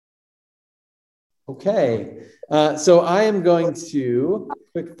Okay, so I am going to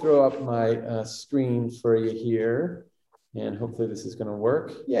quick throw up my screen for you here, and hopefully this is going to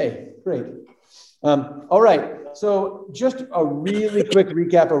work. Yay, great. All right, so just a really quick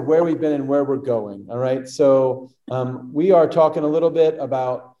recap of where we've been and where we're going. All right, so we are talking a little bit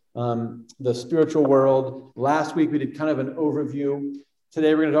about the spiritual world. Last week we did kind of an overview.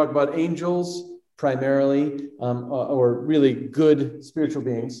 Today we're going to talk about angels primarily, or really good spiritual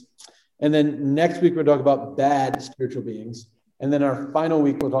beings. And then next week, we'll talk about bad spiritual beings. And then our final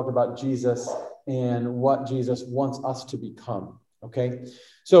week, we'll talk about Jesus and what Jesus wants us to become, okay?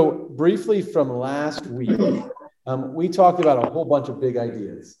 So briefly from last week, we talked about a whole bunch of big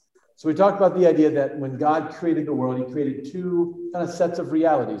ideas. So we talked about the idea that when God created the world, he created two kind of sets of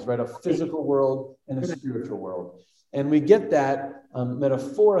realities, right? A physical world and a spiritual world. And we get that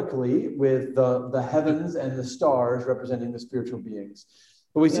metaphorically with the heavens and the stars representing the spiritual beings.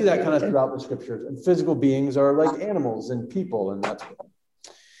 But we see that kind of throughout the scriptures. And physical beings are like animals and people and that sort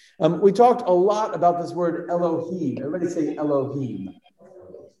of. We talked a lot about this word Elohim. Everybody say Elohim.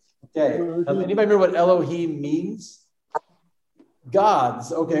 Okay. Anybody remember what Elohim means?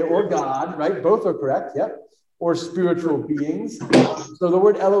 Gods. Okay. Or God, right? Both are correct. Yep. Or spiritual beings. So the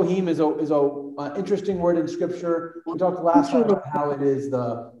word Elohim is a interesting word in scripture. We talked last time about how it is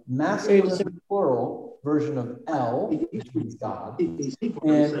the masculine plural version of El, which means God, and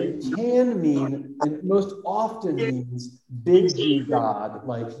it can mean, and most often means big G God,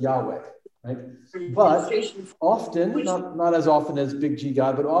 like Yahweh, right? But often, not as often as big G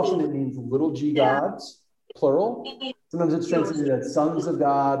God, but often it means little g gods, plural. Sometimes it's translated as sons of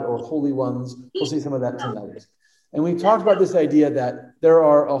God or holy ones. We'll see some of that tonight. And we talked about this idea that there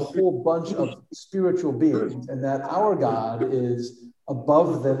are a whole bunch of spiritual beings and that our God is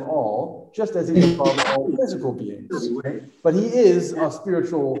above them all, just as he's above all physical beings. Right? But he is a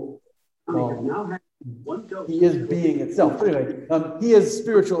spiritual, he is being itself. But anyway, he is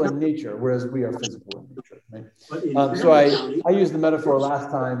spiritual in nature, whereas we are physical in nature. Right? So I used the metaphor last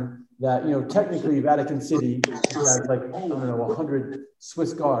time that, technically Vatican City has like, 100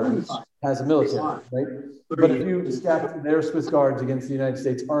 Swiss guards has a military, right? But if you stacked their Swiss guards against the United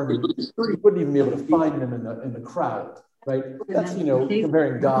States Army, you wouldn't even be able to find them in the crowd, right? That's,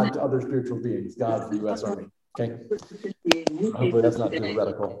 comparing God to other spiritual beings, God, the U.S. Army, okay? Hopefully that's not too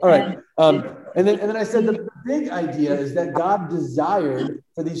radical. All right, and then I said the big idea is that God desired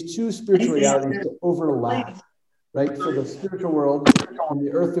for these two spiritual realities to overlap, right? For the spiritual world and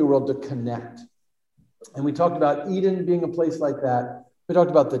the earthly world to connect. And we talked about Eden being a place like that. We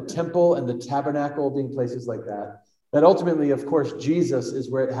talked about the temple and the tabernacle being places like that. That ultimately, of course, Jesus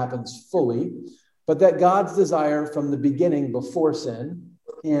is where it happens fully, but that God's desire from the beginning before sin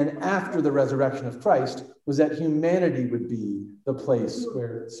and after the resurrection of Christ was that humanity would be the place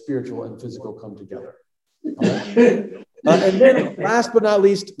where spiritual and physical come together. And then last but not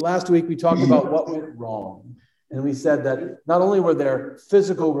least, last week we talked about what went wrong. And we said that not only were there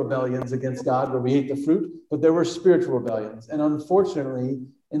physical rebellions against God where we ate the fruit, but there were spiritual rebellions. And unfortunately,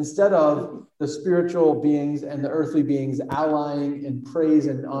 instead of the spiritual beings and the earthly beings allying in praise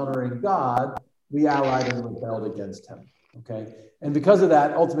and honoring God, we allied and rebelled against him. Okay. And because of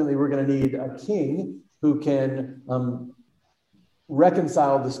that, ultimately, we're going to need a king who can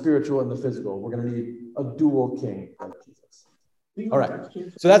reconcile the spiritual and the physical. We're going to need a dual king like Jesus. All right.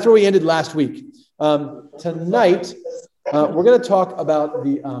 So that's where we ended last week. Tonight, we're going to talk about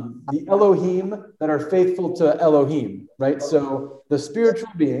the Elohim that are faithful to Elohim, right? So the spiritual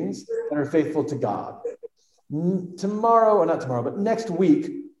beings that are faithful to God. Tomorrow, or not tomorrow, but next week,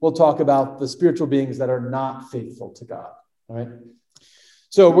 we'll talk about the spiritual beings that are not faithful to God. All right.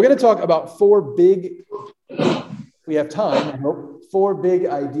 So we're going to talk about we have time, I hope, 4 big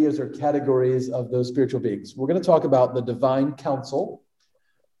ideas or categories of those spiritual beings. We're going to talk about the divine council.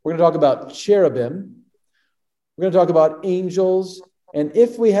 We're going to talk about cherubim. We're going to talk about angels. And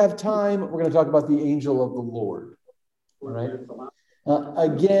if we have time, we're going to talk about the angel of the Lord. All right.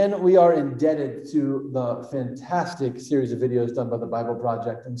 Again, we are indebted to the fantastic series of videos done by the Bible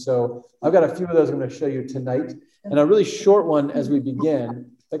Project. And so I've got a few of those I'm going to show you tonight, and a really short one as we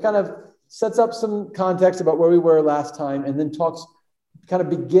begin that kind of sets up some context about where we were last time, and then kind of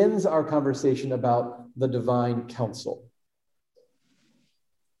begins our conversation about the divine council.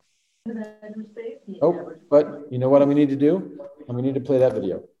 Oh, but you know what I'm going to need to do? I'm going to need to play that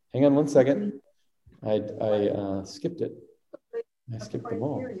video. Hang on one second. I skipped it. I skipped them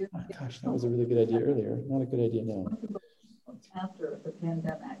all. Oh, gosh, that was a really good idea earlier. Not a good idea now. After the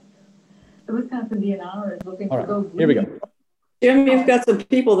pandemic, it was going to be an honor looking all right, here we go. Jim, you've got some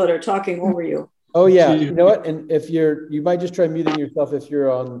people that are talking over you. Oh yeah, you know what? And if you might just try muting yourself if you're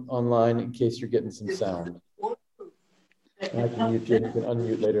online in case you're getting some sound. I can mute you and you can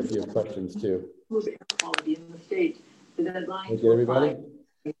unmute later if you have questions too. Air quality in the state. The deadline Hey, get everybody?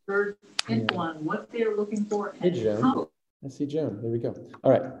 A third info on what they're looking for Hey, and Joan. how. I see Joan. There we go.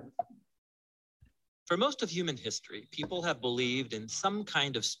 All right. For most of human history, people have believed in some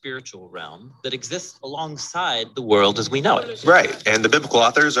kind of spiritual realm that exists alongside the world as we know it. Right, and the biblical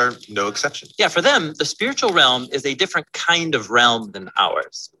authors are no exception. Yeah, for them, the spiritual realm is a different kind of realm than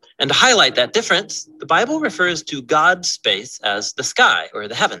ours. And to highlight that difference, the Bible refers to God's space as the sky or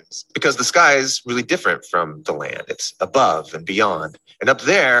the heavens. Because the sky is really different from the land. It's above and beyond. And up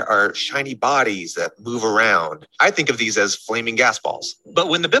there are shiny bodies that move around. I think of these as flaming gas balls. But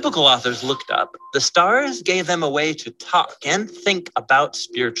when the biblical authors looked up, the stars gave them a way to talk and think about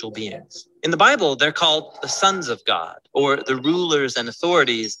spiritual beings. In the Bible, they're called the sons of God, or the rulers and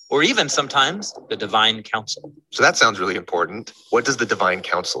authorities, or even sometimes the divine council. So that sounds really important. What does the divine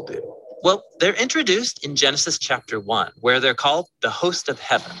council do? Well, they're introduced in Genesis chapter 1, where they're called the host of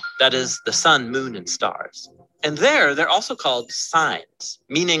heaven, that is, the sun, moon, and stars. And there, they're also called signs,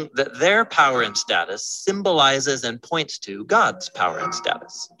 meaning that their power and status symbolizes and points to God's power and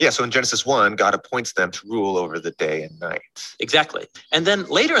status. Yeah, so in Genesis 1, God appoints them to rule over the day and night. Exactly. And then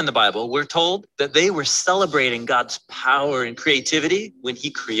later in the Bible, we're told that they were celebrating God's power and creativity when he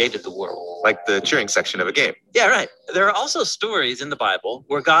created the world. Like the cheering section of a game. Yeah, right. There are also stories in the Bible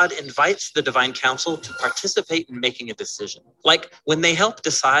where God invites the divine council to participate in making a decision. Like when they help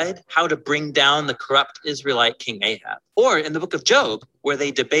decide how to bring down the corrupt Israelite King Ahab. Or in the book of Job, where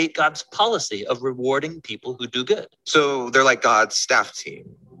they debate God's policy of rewarding people who do good. So they're like God's staff team.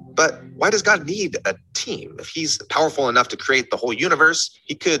 But why does God need a team? If he's powerful enough to create the whole universe,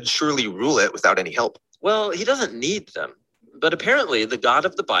 he could surely rule it without any help. Well, he doesn't need them. But apparently, the God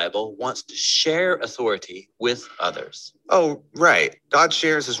of the Bible wants to share authority with others. Oh, right. God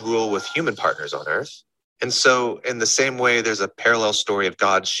shares his rule with human partners on earth. And so in the same way, there's a parallel story of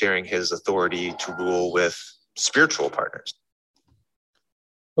God sharing his authority to rule with spiritual partners.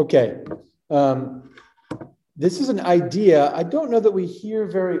 Okay. This is an idea I don't know that we hear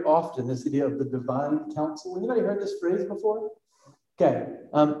very often, this idea of the divine council. Anybody heard this phrase before? Okay,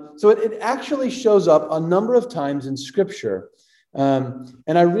 so it actually shows up a number of times in Scripture. And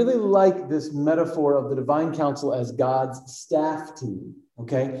I really like this metaphor of the divine council as God's staff team,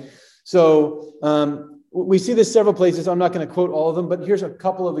 okay? So we see this several places. I'm not going to quote all of them, but here's a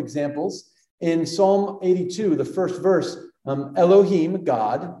couple of examples. In Psalm 82, the first verse, Elohim,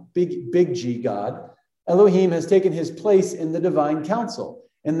 God, big G, God, Elohim has taken his place in the divine council.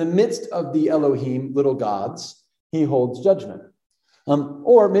 In the midst of the Elohim, little gods, he holds judgment.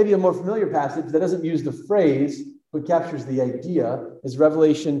 Or maybe a more familiar passage that doesn't use the phrase, but captures the idea, is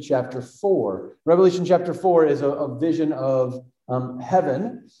Revelation chapter 4. Revelation chapter 4 is a vision of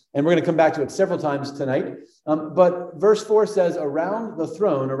heaven, and we're going to come back to it several times tonight. But verse 4 says, around the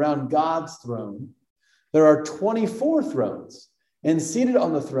throne, around God's throne, there are 24 thrones, and seated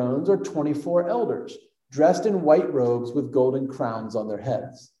on the thrones are 24 elders, dressed in white robes with golden crowns on their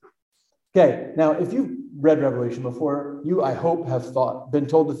heads. Okay, now if you've read Revelation before, you, I hope, have been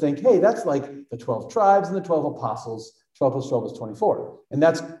told to think, hey, that's like the 12 tribes and the 12 apostles. 12 plus 12 is 24. And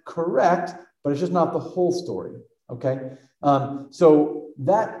that's correct, but it's just not the whole story, okay? So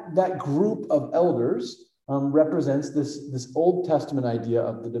that group of elders represents this Old Testament idea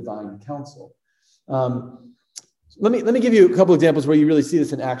of the divine council. Let me give you a couple examples where you really see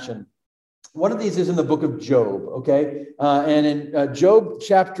this in action. One of these is in the book of Job, okay? And in Job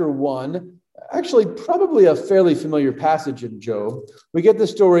chapter 1, actually probably a fairly familiar passage in Job, we get the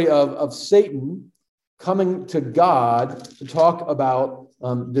story of Satan coming to God to talk about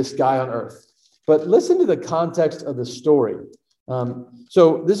this guy on earth. But listen to the context of the story.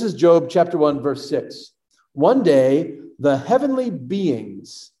 So this is Job chapter 1, verse 6. One day, the heavenly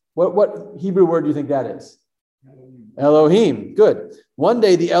beings, what Hebrew word do you think that is? Elohim. Good. One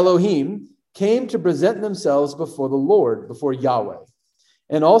day, the Elohim came to present themselves before the Lord, before Yahweh.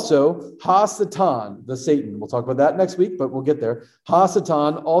 And also, Ha-Satan, the Satan. We'll talk about that next week, but we'll get there.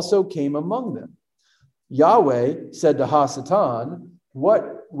 Ha-Satan also came among them. Yahweh said to Ha-Satan,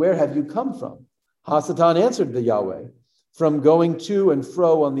 where have you come from? Ha-Satan answered to Yahweh, from going to and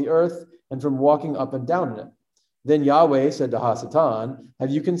fro on the earth and from walking up and down in it. Then Yahweh said to Ha-Satan,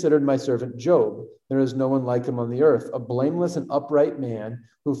 have you considered my servant Job? There is no one like him on the earth, a blameless and upright man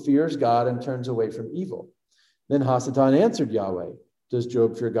who fears God and turns away from evil. Then Ha-Satan answered Yahweh, does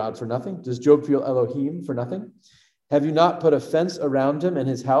Job fear God for nothing? Does Job fear Elohim for nothing? Have you not put a fence around him and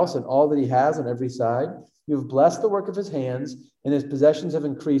his house and all that he has on every side? You have blessed the work of his hands, and his possessions have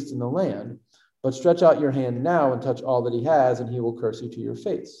increased in the land. But stretch out your hand now and touch all that he has, and he will curse you to your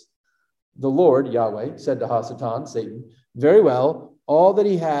face. The Lord, Yahweh, said to Hasatan, Satan, very well, all that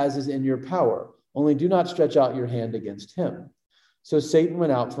he has is in your power. Only do not stretch out your hand against him. So Satan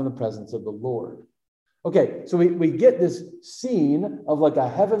went out from the presence of the Lord. Okay, so we get this scene of like a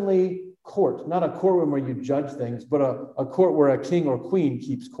heavenly court, not a courtroom where you judge things, but a court where a king or queen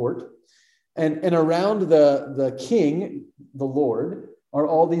keeps court. And around the king, the Lord, are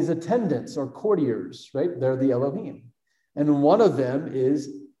all these attendants or courtiers, right? They're the Elohim. And one of them is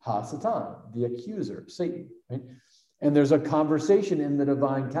Hasatan, the accuser, Satan, right? And there's a conversation in the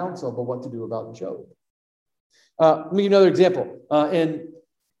divine council about what to do about Job. Let me give you another example. In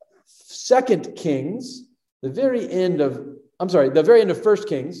 2 Kings, the very end of 1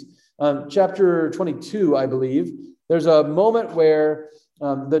 Kings, chapter 22, I believe, there's a moment where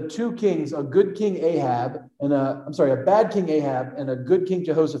the two kings, a good king Ahab and a bad king Ahab and a good king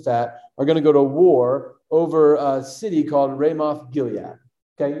Jehoshaphat are going to go to war over a city called Ramoth Gilead.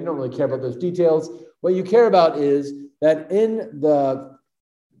 Okay, you don't really care about those details. What you care about is that in the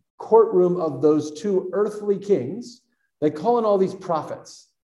courtroom of those two earthly kings, they call in all these prophets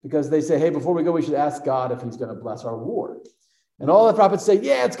because they say, hey, before we go, we should ask God if he's going to bless our war. And all the prophets say,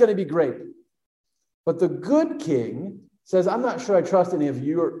 yeah, it's going to be great. But the good king says, I'm not sure I trust any of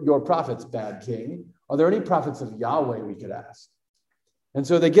your prophets, bad king. Are there any prophets of Yahweh we could ask? And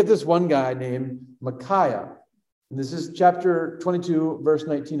so they get this one guy named Micaiah. And this is chapter 22, verse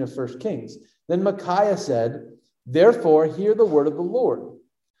 19 of 1 Kings. Then Micaiah said, therefore, hear the word of the Lord.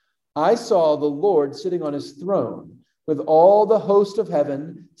 I saw the Lord sitting on his throne with all the host of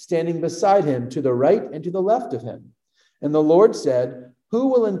heaven standing beside him to the right and to the left of him. And the Lord said, who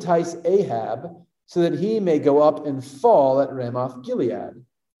will entice Ahab so that he may go up and fall at Ramoth Gilead?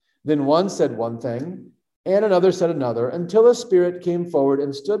 Then one said one thing, and another said another, until a spirit came forward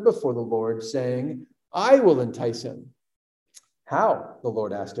and stood before the Lord, saying, I will entice him. How? The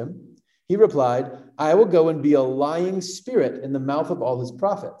Lord asked him. He replied, I will go and be a lying spirit in the mouth of all his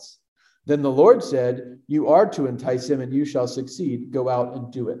prophets. Then the Lord said, you are to entice him, and you shall succeed. Go out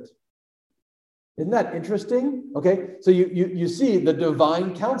and do it. Isn't that interesting? Okay, so you see the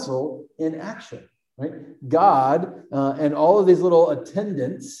divine counsel in action, right? God and all of these little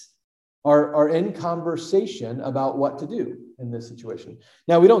attendants are in conversation about what to do in this situation.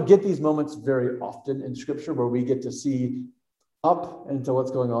 Now, we don't get these moments very often in Scripture where we get to see up into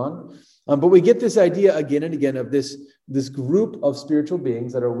what's going on. But we get this idea again and again of this group of spiritual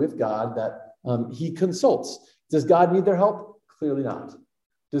beings that are with God that he consults. Does God need their help? Clearly not.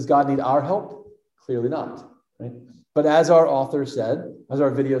 Does God need our help? Clearly not. Right? But as our author said, as our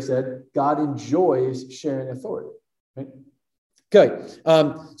video said, God enjoys sharing authority. Right? Okay.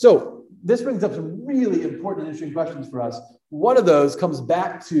 So this brings up some really important and interesting questions for us. One of those comes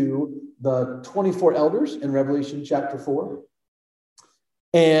back to the 24 elders in Revelation chapter 4.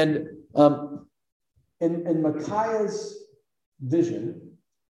 And in Micaiah's vision,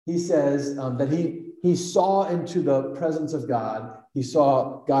 he says that he saw into the presence of God. He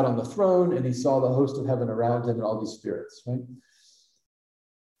saw God on the throne, and he saw the host of heaven around him and all these spirits, right?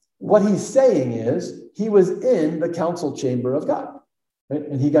 What he's saying is he was in the council chamber of God, right?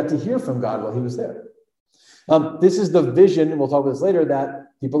 And he got to hear from God while he was there. This is the vision, and we'll talk about this later, that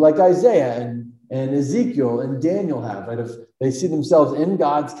people like Isaiah and Ezekiel and Daniel have, right? If they see themselves in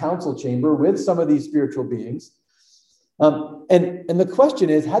God's council chamber with some of these spiritual beings. And the question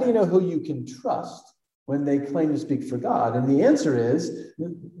is, how do you know who you can trust when they claim to speak for God? And the answer is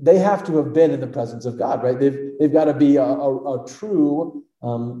they have to have been in the presence of God, right? They've got to be a true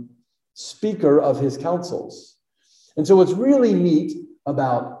speaker of his counsels. And so what's really neat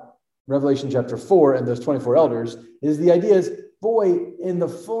about Revelation chapter 4 and those 24 elders is the idea is, boy, in the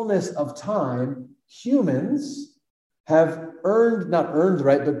fullness of time, humans have not earned the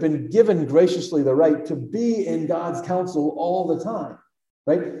right, but been given graciously the right to be in God's counsel all the time,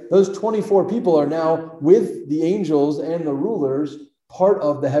 right? Those 24 people are now with the angels and the rulers, part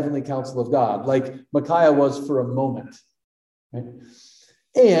of the heavenly council of God, like Micaiah was for a moment, right?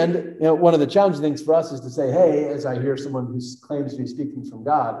 And one of the challenging things for us is to say, hey, as I hear someone who claims to be speaking from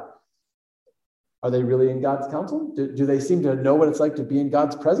God, are they really in God's counsel? Do they seem to know what it's like to be in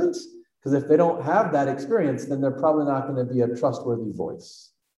God's presence? Because if they don't have that experience, then they're probably not going to be a trustworthy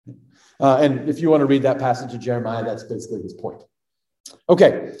voice. And if you want to read that passage of Jeremiah, that's basically his point.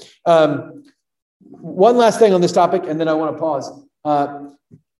 Okay. One last thing on this topic, and then I want to pause.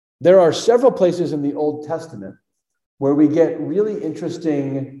 There are several places in the Old Testament where we get really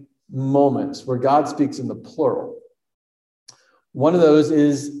interesting moments where God speaks in the plural. One of those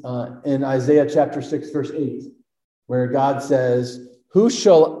is in Isaiah chapter 6, verse 8, where God says, who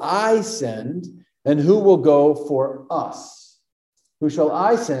shall I send, and who will go for us? Who shall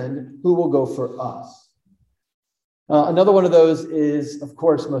I send? Who will go for us? Another one of those is, of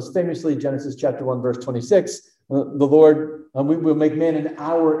course, most famously, Genesis chapter 1, verse 26. The Lord, we will make man in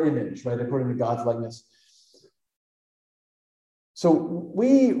our image, right, according to God's likeness. So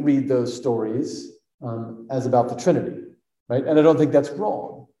we read those stories as about the Trinity, right? And I don't think that's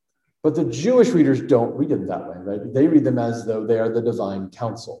wrong. But the Jewish readers don't read them that way, right? They read them as though they are the divine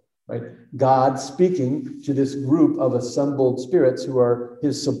council, right? God speaking to this group of assembled spirits who are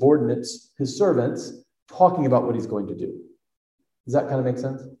his subordinates, his servants, talking about what he's going to do. Does that kind of make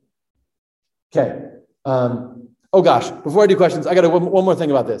sense? Okay. Oh gosh, before I do questions, I got one more thing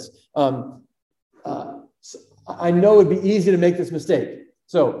about this. I know it'd be easy to make this mistake.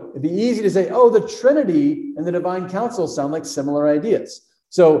 So it'd be easy to say, oh, the Trinity and the divine council sound like similar ideas.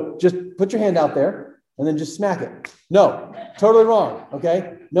 So just put your hand out there and then just smack it. No, totally wrong.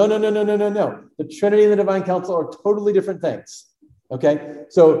 Okay. No. The Trinity and the divine council are totally different things. Okay.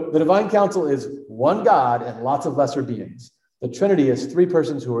 So the divine council is one God and lots of lesser beings. The Trinity is three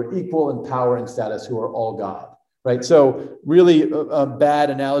persons who are equal in power and status, who are all God. Right. So really a bad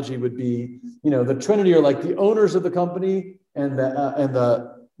analogy would be, the Trinity are like the owners of the company and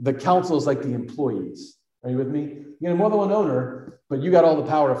the council is like the employees. Are you with me? You have more than one owner, but you got all the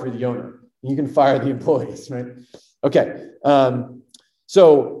power if you're the owner. You can fire the employees, right? Okay.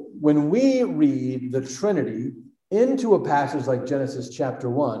 So when we read the Trinity into a passage like Genesis chapter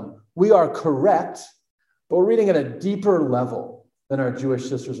 1, we are correct, but we're reading at a deeper level than our Jewish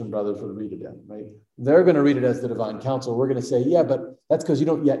sisters and brothers would read it in, right? They're going to read it as the divine counsel. We're going to say, yeah, but that's because you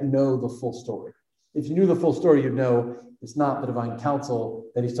don't yet know the full story. If you knew the full story, you'd know it's not the divine counsel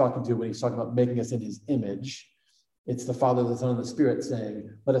that he's talking to when he's talking about making us in his image. It's the Father, the Son, and the Spirit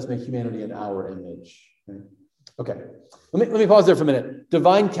saying, let us make humanity in our image. Right? Okay, let me pause there for a minute.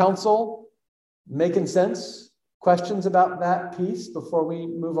 Divine counsel, making sense? Questions about that piece before we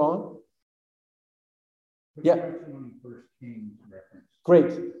move on? Yeah. First Kings reference. Great.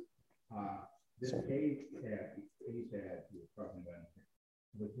 This Ahab you're talking about,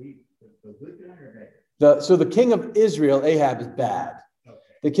 was he the good guy or bad? So the king of Israel, Ahab, is bad. Okay.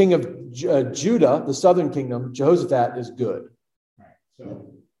 The king of Judah, the southern kingdom, Jehoshaphat, is good. Right.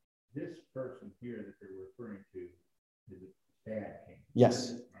 So this person here that they're referring to is a bad king.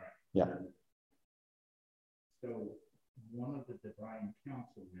 Yes. Right. Yeah. So one of the divine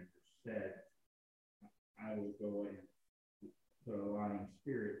council members said, I will go and put a lying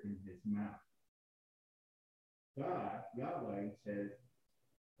spirit in his mouth. Yahweh says,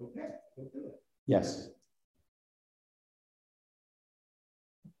 okay, go do it. Yes.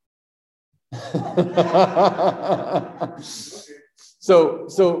 So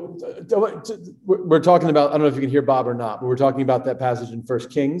we're talking about, I don't know if you can hear Bob or not, but we're talking about that passage in 1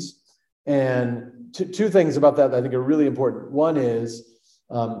 Kings. And two things about that I think are really important. One is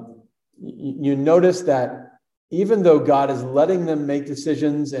you notice that even though God is letting them make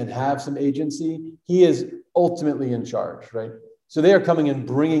decisions and have some agency, he is ultimately in charge, right? So they are coming and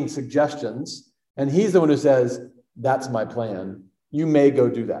bringing suggestions, and he's the one who says, that's my plan. You may go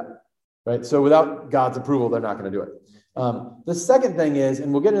do that, right? So without God's approval, they're not going to do it. The second thing is,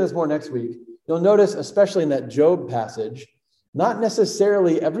 and we'll get into this more next week, you'll notice, especially in that Job passage, not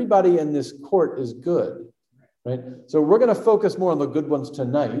necessarily everybody in this court is good, right? So we're going to focus more on the good ones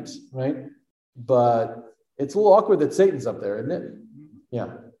tonight, right? But it's a little awkward that Satan's up there, isn't it?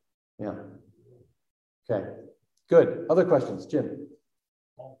 Yeah. Okay, good. Other questions, Jim?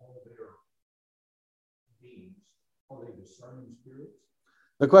 All their beings, are they discerning spirits?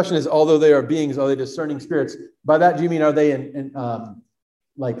 The question is, although they are beings, are they discerning spirits? By that, do you mean, are they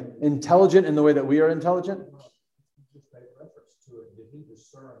like intelligent in the way that we are intelligent? Just make reference to it. Did he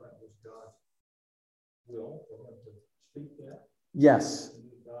discern that was God's will for him to speak that? Yes.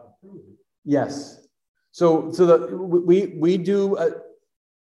 And God approved it. Yes. So we do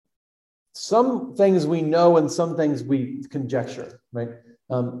some things we know and some things we conjecture, right?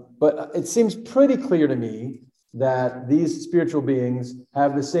 But it seems pretty clear to me that these spiritual beings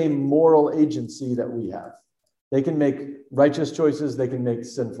have the same moral agency that we have. They can make righteous choices. They can make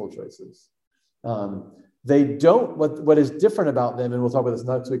sinful choices. They don't, what is different about them, and we'll talk about this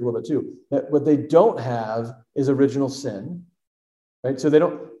next week a little bit too, that what they don't have is original sin, right? So they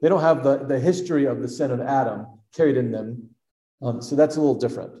don't have the history of the sin of Adam carried in them. So that's a little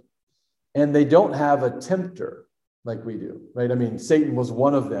different. And they don't have a tempter like we do, right? I mean, Satan was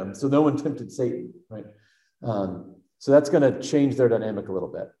one of them, so no one tempted Satan, right? So that's going to change their dynamic a little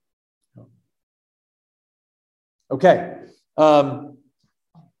bit. Okay.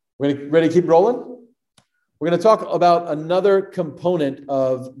 Ready to keep rolling? we're going to talk about another component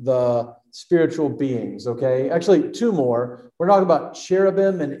of the spiritual beings, okay? Actually, two more. We're talking about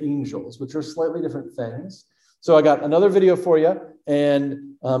cherubim and angels, which are slightly different things. So I got another video for you,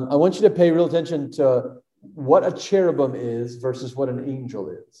 and I want you to pay real attention to what a cherubim is versus what an angel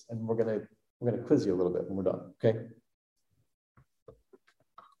is. And we're going to quiz you a little bit when we're done, okay?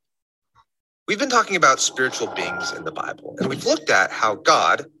 We've been talking about spiritual beings in the Bible, and we've looked at how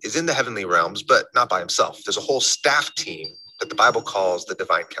God is in the heavenly realms, but not by himself. There's a whole staff team that the Bible calls the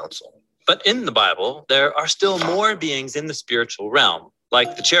divine council. But in the Bible, there are still more beings in the spiritual realm,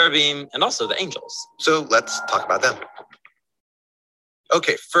 like the cherubim and also the angels. So let's talk about them.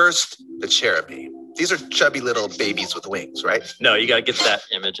 Okay, first, the cherubim. These are chubby little babies with wings, right? No, you got to get that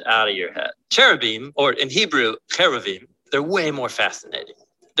image out of your head. Cherubim, or in Hebrew, cheruvim, they're way more fascinating.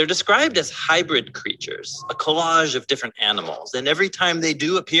 They're described as hybrid creatures, a collage of different animals. And every time they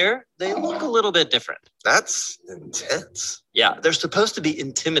do appear, they look a little bit different. That's intense. Yeah, they're supposed to be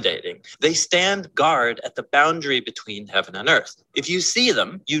intimidating. They stand guard at the boundary between heaven and earth. If you see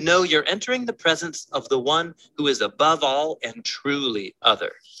them, you know you're entering the presence of the one who is above all and truly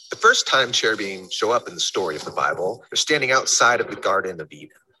other. The first time cherubim show up in the story of the Bible, they're standing outside of the Garden of Eden.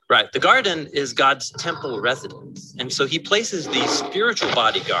 Right. The garden is God's temple residence. And so he places these spiritual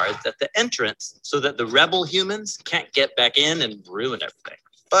bodyguards at the entrance so that the rebel humans can't get back in and ruin everything.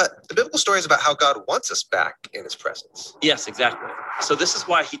 But the biblical story is about how God wants us back in his presence. Yes, exactly. So this is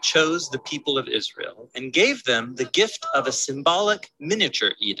why he chose the people of Israel and gave them the gift of a symbolic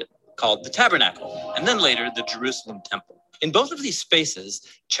miniature Eden called the tabernacle, and then later the Jerusalem temple. In both of these spaces,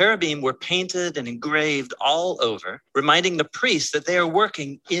 cherubim were painted and engraved all over, reminding the priests that they are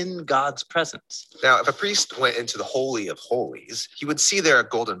working in God's presence. Now, if a priest went into the Holy of Holies, he would see there a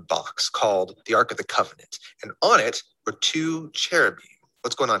golden box called the Ark of the Covenant, and on it were two cherubim.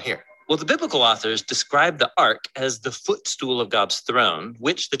 What's going on here? Well, the biblical authors describe the ark as the footstool of God's throne,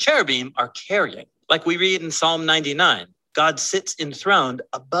 which the cherubim are carrying. Like we read in Psalm 99, God sits enthroned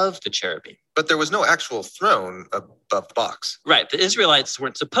above the cherubim. But there was no actual throne above the box. Right. The Israelites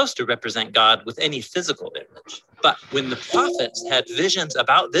weren't supposed to represent God with any physical image. But when the prophets had visions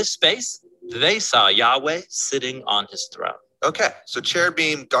about this space, they saw Yahweh sitting on his throne. Okay, so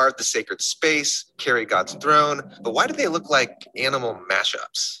cherubim guard the sacred space, carry God's throne, but why do they look like animal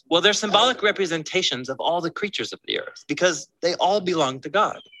mashups? Well, they're symbolic representations of all the creatures of the earth because they all belong to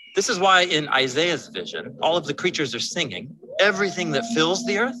God. This is why in Isaiah's vision, all of the creatures are singing. Everything that fills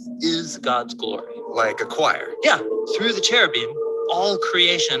the earth is God's glory. Like a choir. Yeah, through the cherubim, all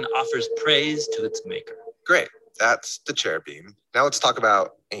creation offers praise to its maker. Great, that's the cherubim. Now let's talk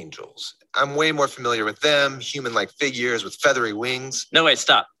about angels. I'm way more familiar with them, human-like figures with feathery wings. No, wait,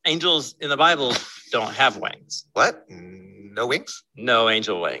 stop. Angels in the Bible don't have wings. What? No wings? No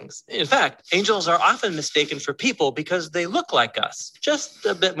angel wings. In fact, angels are often mistaken for people because they look like us, just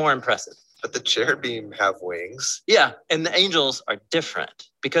a bit more impressive. But the cherubim have wings. Yeah, and the angels are different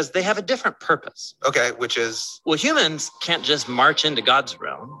because they have a different purpose. Okay, which is? Well, humans can't just march into God's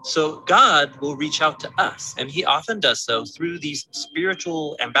realm, so God will reach out to us, and he often does so through these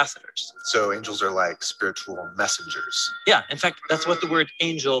spiritual ambassadors. So angels are like spiritual messengers. Yeah, in fact, that's what the word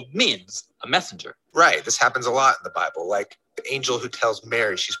angel means, a messenger. Right, this happens a lot in the Bible, like the angel who tells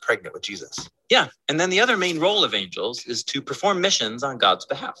Mary she's pregnant with Jesus. Yeah, and then the other main role of angels is to perform missions on God's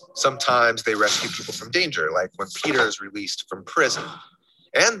behalf. Sometimes they rescue people from danger, like when Peter is released from prison.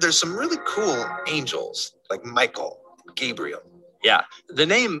 And there's some really cool angels, like Michael, Gabriel. Yeah, the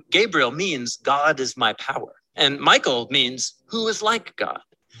name Gabriel means God is my power, and Michael means who is like God.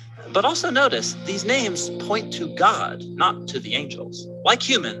 But also notice, these names point to God, not to the angels. Like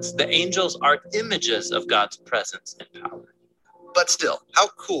humans, the angels are images of God's presence and power. But still, how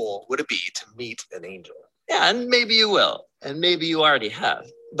cool would it be to meet an angel? Yeah, and maybe you will, and maybe you already have.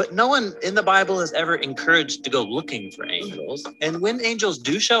 But no one in the Bible is ever encouraged to go looking for angels. And when angels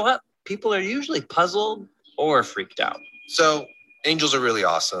do show up, people are usually puzzled or freaked out. So angels are really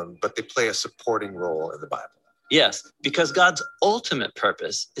awesome, but they play a supporting role in the Bible. Yes, because God's ultimate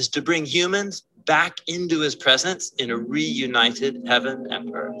purpose is to bring humans back into his presence in a reunited heaven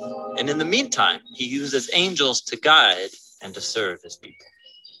and earth. And in the meantime, he uses angels to guide and to serve his people.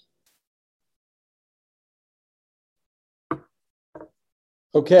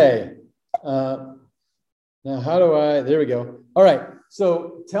 Okay. Now, how do there we go. All right.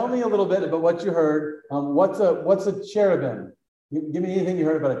 So tell me a little bit about what you heard. What's a cherubim? Give me anything you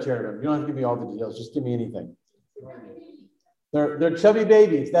heard about a cherubim. You don't have to give me all the details. Just give me anything. They're chubby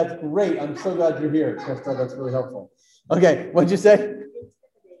babies. That's great. I'm so glad you're here. That's really helpful. Okay. What'd you say?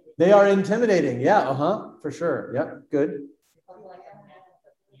 They are intimidating. Yeah. For sure. Yeah. Good.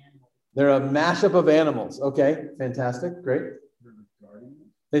 They're a mashup of animals. Okay, fantastic, great.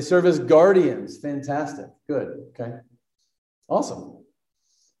 They serve as guardians. Fantastic, good, okay. Awesome.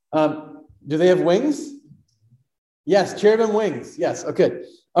 Do they have wings? Yes, cherubim wings. Yes, okay.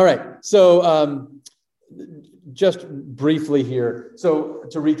 All right, so just briefly here. So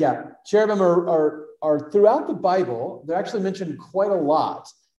to recap, cherubim are throughout the Bible. They're actually mentioned quite a lot.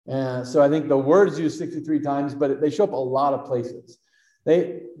 So I think the word is used 63 times, but they show up a lot of places.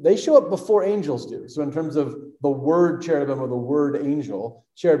 They show up before angels do. So in terms of the word cherubim or the word angel,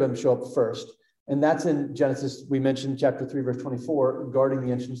 cherubim show up first. And that's in Genesis, we mentioned chapter 3, verse 24, guarding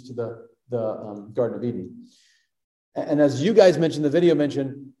the entrance to the Garden of Eden. And as you guys mentioned, the video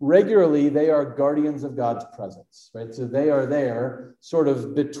mentioned, regularly they are guardians of God's presence, right? So they are there sort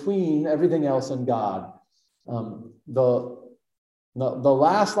of between everything else and God. The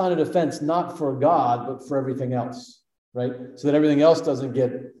last line of defense, not for God, but for everything else, right? So that everything else doesn't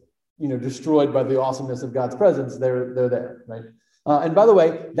get, destroyed by the awesomeness of God's presence. They're there, right? And by the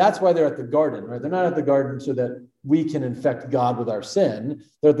way, that's why they're at the garden, right? They're not at the garden so that we can infect God with our sin.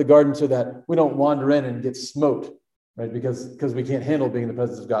 They're at the garden so that we don't wander in and get smote, right? Because we can't handle being in the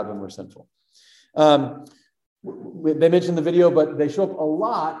presence of God when we're sinful. They mentioned the video, but they show up a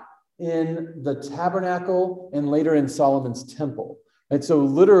lot in the tabernacle and later in Solomon's temple. And so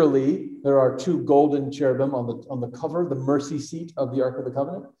literally, there are two golden cherubim on the cover, the mercy seat of the Ark of the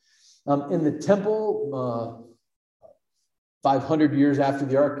Covenant. In the temple, 500 years after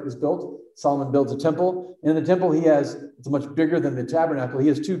the Ark is built, Solomon builds a temple. And in the temple, it's much bigger than the tabernacle. He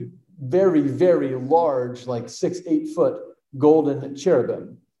has two very, very large, like 6-8 foot golden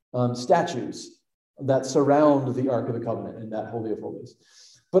cherubim statues that surround the Ark of the Covenant in that Holy of Holies.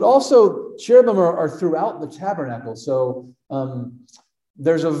 But also, cherubim are throughout the tabernacle. So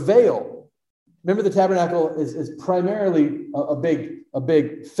there's a veil. Remember, the tabernacle is primarily a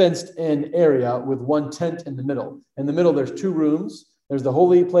big fenced-in area with one tent in the middle. In the middle, there's two rooms. There's the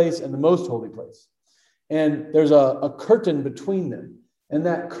holy place and the most holy place. And there's a curtain between them. And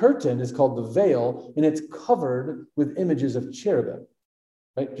that curtain is called the veil, and it's covered with images of cherubim,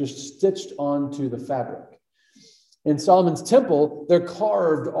 right? Just stitched onto the fabric. In Solomon's temple, they're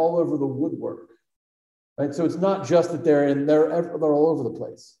carved all over the woodwork, right? So it's not just that they're all over the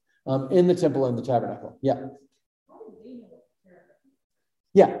place, in the temple and the tabernacle. Yeah.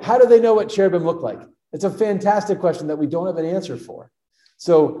 Yeah. How do they know what cherubim look like? It's a fantastic question that we don't have an answer for.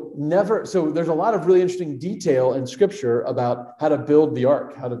 So there's a lot of really interesting detail in scripture about how to build the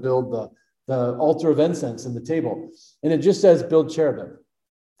ark, how to build the altar of incense and the table. And it just says build cherubim.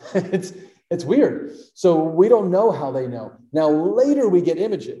 It's weird. So we don't know how they know. Now, later we get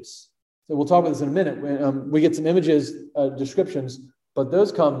images. So we'll talk about this in a minute. We get some images, descriptions, but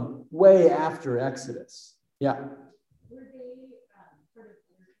those come way after Exodus. Yeah.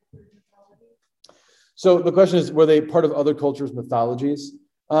 So the question is, were they part of other cultures' mythologies?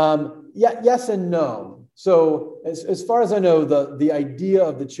 Yes and no. So as far as I know, the idea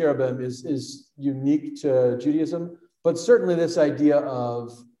of the cherubim is unique to Judaism, but certainly this idea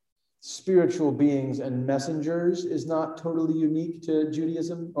of spiritual beings and messengers is not totally unique to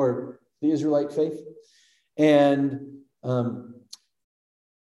Judaism or the Israelite faith. And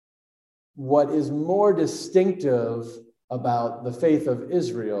what is more distinctive about the faith of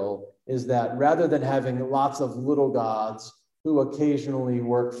Israel is that rather than having lots of little gods who occasionally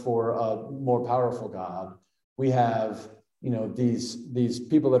work for a more powerful God, we have, these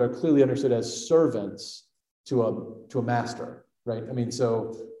people that are clearly understood as servants to a master, right? I mean,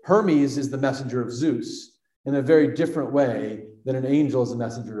 so Hermes is the messenger of Zeus in a very different way than an angel is the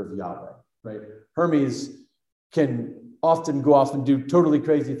messenger of Yahweh, right? Hermes can often go off and do totally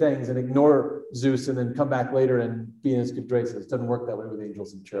crazy things and ignore Zeus and then come back later and be in his good graces. It doesn't work that way with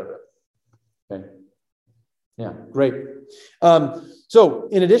angels and cherubim. Okay. Yeah, great. So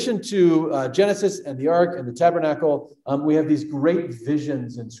in addition to Genesis and the Ark and the tabernacle, we have these great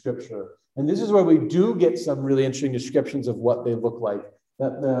visions in Scripture. And this is where we do get some really interesting descriptions of what they look like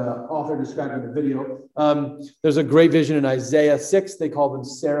that the author described in the video. There's a great vision in Isaiah 6. They call them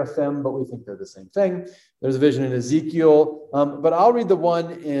seraphim, but we think they're the same thing. There's a vision in Ezekiel, but I'll read the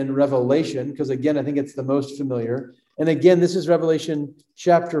one in Revelation because, again, I think it's the most familiar. And again, this is Revelation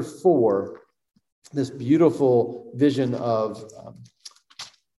chapter 4, this beautiful vision of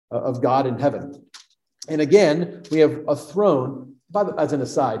God in heaven. And again, we have a throne, as an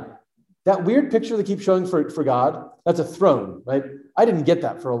aside. That weird picture they keep showing for God, that's a throne, right? I didn't get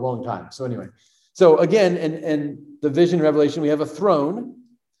that for a long time. So anyway, so again, in the vision in Revelation, we have a throne,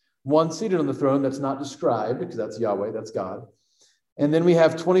 one seated on the throne that's not described because that's Yahweh, that's God. And then we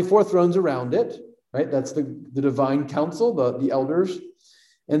have 24 thrones around it, right? That's the divine council, the elders.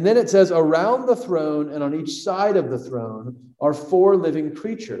 And then it says, around the throne and on each side of the throne are 4 living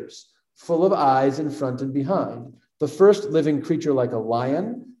creatures, full of eyes in front and behind. The first living creature like a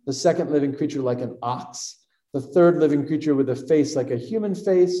lion, the second living creature like an ox, the third living creature with a face like a human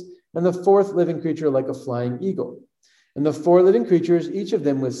face, and the fourth living creature like a flying eagle. And the 4 living creatures, each of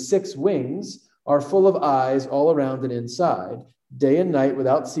them with 6 wings, are full of eyes all around and inside. Day and night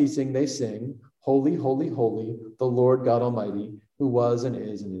without ceasing they sing, holy, holy, holy, the Lord God Almighty, who was and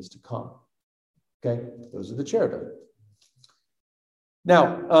is to come. Okay, those are the cherubim.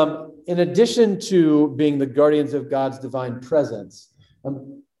 Now, in addition to being the guardians of God's divine presence,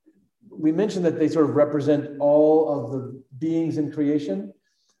 we mentioned that they sort of represent all of the beings in creation.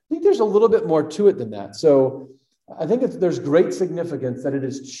 I think there's a little bit more to it than that. So I think there's great significance that it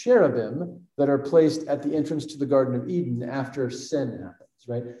is cherubim that are placed at the entrance to the Garden of Eden after sin happens,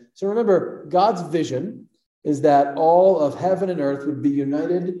 right? So remember, God's vision is that all of heaven and earth would be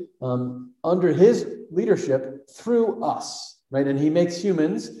united under his leadership through us, right? And he makes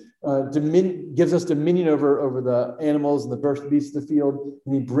humans, gives us dominion over the animals and the beasts of the field,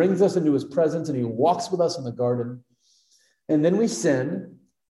 and he brings us into his presence, and he walks with us in the garden. And then we sin,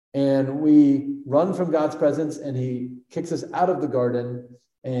 and we run from God's presence, and he kicks us out of the garden,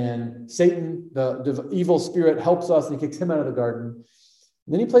 and Satan, the evil spirit, helps us, and he kicks him out of the garden.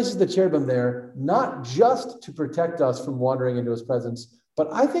 And then he places the cherubim there, not just to protect us from wandering into his presence, but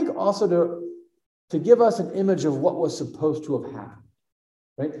I think also to give us an image of what was supposed to have happened,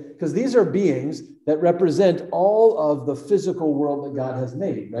 right? Because these are beings that represent all of the physical world that God has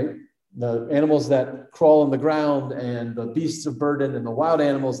made, right? The animals that crawl on the ground and the beasts of burden and the wild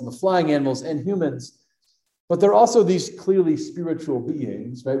animals and the flying animals and humans. But they're also these clearly spiritual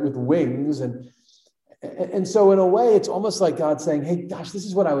beings, right? With wings. And so in a way, it's almost like God saying, hey, gosh, this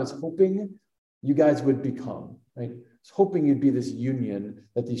is what I was hoping you guys would become, right? I was hoping you'd be this union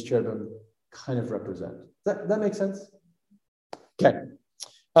that these cherubim kind of represent. Does that make sense? Okay.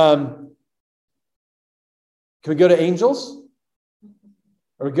 Can we go to angels?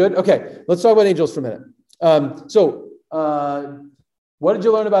 Are we good? Okay, let's talk about angels for a minute. What did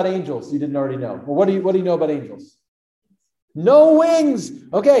you learn about angels you didn't already know? Well, what do you know about angels? No wings.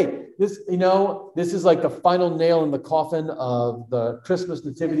 Okay, this is like the final nail in the coffin of the Christmas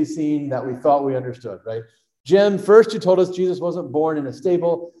nativity scene that we thought we understood, right? Jim, first you told us Jesus wasn't born in a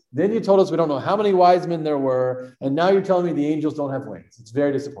stable. Then you told us we don't know how many wise men there were. And now you're telling me the angels don't have wings. It's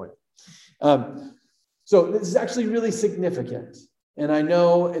very disappointing. So this is actually really significant. And I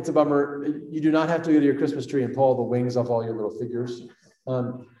know it's a bummer. You do not have to go to your Christmas tree and pull all the wings off all your little figures.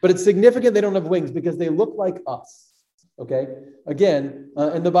 But it's significant they don't have wings because they look like us. Okay? Again,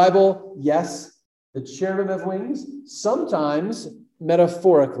 in the Bible, yes, the cherubim have wings. Sometimes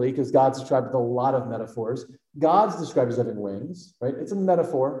metaphorically, because God's described with a lot of metaphors, God's described as having wings, right? It's a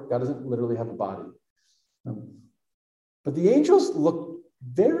metaphor. God doesn't literally have a body. But the angels look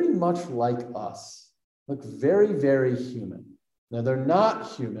very much like us, look very, very human. Now, they're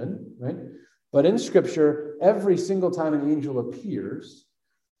not human, right? But in Scripture, every single time an angel appears,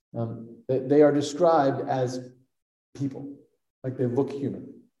 they are described as people, like they look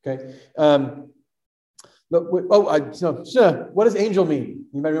human, okay? What does angel mean?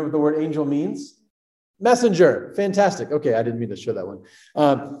 You might remember what the word angel means? Messenger. Fantastic. Okay, I didn't mean to show that one.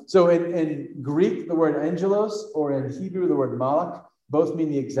 So in Greek, the word angelos, or in Hebrew, the word malach, both mean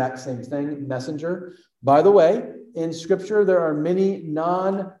the exact same thing, messenger. By the way, in Scripture, there are many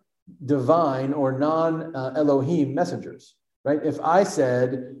non-divine or non-Elohim messengers, right? If I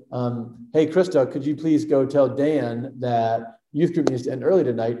said, hey, Krista, could you please go tell Dan that youth group needs to end early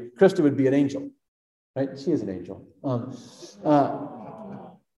tonight? Krista would be an angel, right? She is an angel.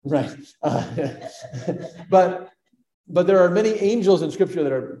 Right. But there are many angels in Scripture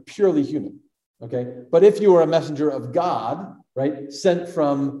that are purely human, okay? But if you are a messenger of God, right, sent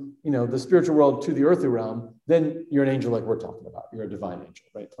from the spiritual world to the earthly realm, then you're an angel like we're talking about. You're a divine angel,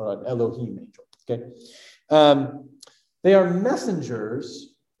 right? Or an Elohim angel, okay? They are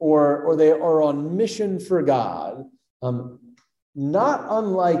messengers or they are on mission for God. Not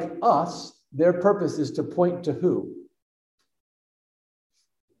unlike us, their purpose is to point to who?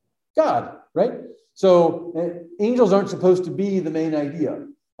 God, right? So angels aren't supposed to be the main idea.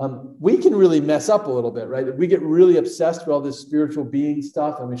 We can really mess up a little bit, right? We get really obsessed with all this spiritual being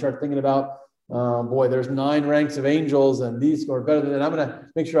stuff, and we start thinking about, there's 9 ranks of angels, and these are better than. And I'm going to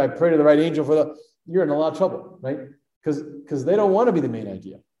make sure I pray to the right angel for that. You're in a lot of trouble, right? Because they don't want to be the main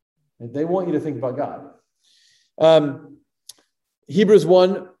idea. They want you to think about God. Hebrews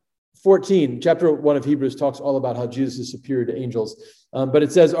 1:14, chapter 1 of Hebrews talks all about how Jesus is superior to angels. But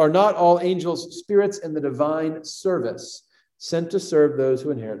it says, are not all angels spirits in the divine service, sent to serve those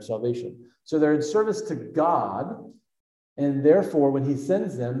who inherit salvation. So they're in service to God, and therefore, when he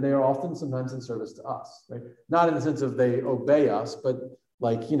sends them, they are often sometimes in service to us, right? Not in the sense of they obey us, but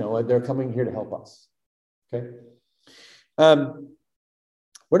like, they're coming here to help us, okay? Can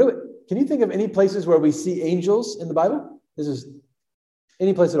you think of any places where we see angels in the Bible? This is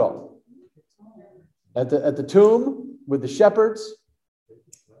any place at all. At the tomb with the shepherds,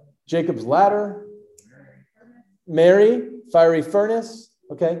 Jacob's ladder, Mary, fiery furnace,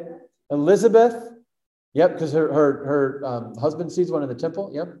 okay? Elizabeth, yep, because her husband sees one in the temple,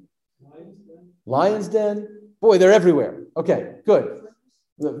 yep. Lion's Den. Boy, they're everywhere. Okay, good.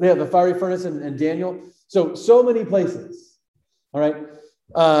 The fiery furnace and Daniel. So many places, all right?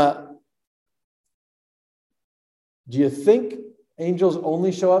 Do you think angels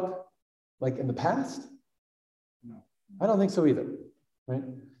only show up like in the past? No. I don't think so either, right?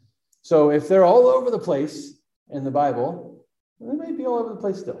 So if they're all over the place in the Bible, they might be all over the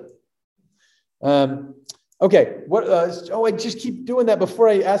place still. Okay, I just keep doing that before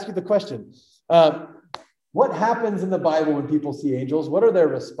I ask you the question. What happens in the Bible when people see angels? What are their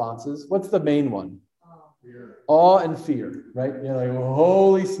responses? What's the main one? Fear. Awe and fear, right? You're like,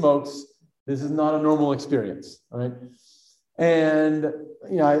 holy smokes, this is not a normal experience, all right? And,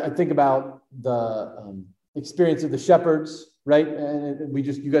 I think about the experience of the shepherds, right? And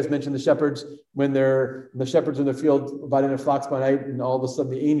you guys mentioned the shepherds when the shepherds in the field dividing their flocks by night, and all of a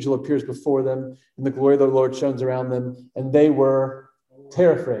sudden the angel appears before them, and the glory of the Lord shines around them, and they were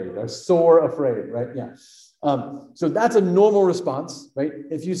terrified or sore afraid, right? Yeah. So that's a normal response, right?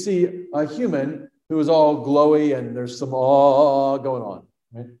 If you see a human who is all glowy and there's some awe going on,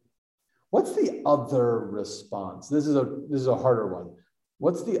 right? What's the other response? This is a harder one.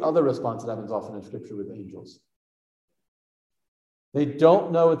 What's the other response that happens often in Scripture with angels? They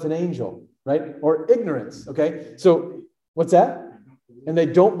don't know it's an angel, right? Or ignorance, okay? So what's that? And they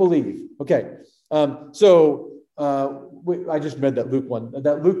don't believe. Okay. I just read that Luke one.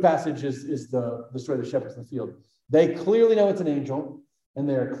 That Luke passage is the story of the shepherds in the field. They clearly know it's an angel, and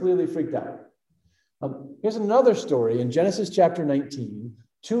they are clearly freaked out. Here's another story. In Genesis chapter 19,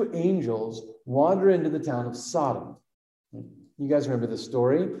 two angels wander into the town of Sodom. You guys remember this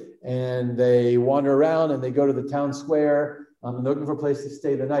story? And they wander around, and they go to the town square, and they're looking for a place to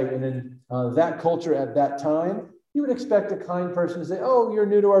stay the night. And in that culture at that time, you would expect a kind person to say, oh, you're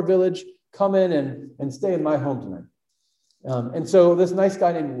new to our village. Come in and stay in my home tonight. And so this nice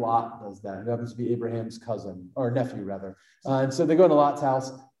guy named Lot does that. It happens to be Abraham's cousin, or nephew, rather. And so they go to Lot's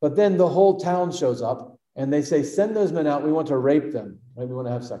house. But then the whole town shows up, and they say, send those men out. We want to rape them. Right? We want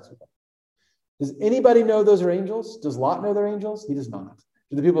to have sex with them. Does anybody know those are angels? Does Lot know they're angels? He does not.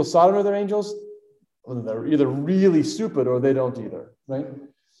 Do the people of Sodom know they're angels? Well, they're either really stupid or they don't either, right?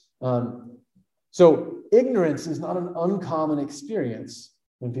 So ignorance is not an uncommon experience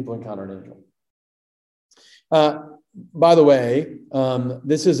when people encounter an angel. By the way,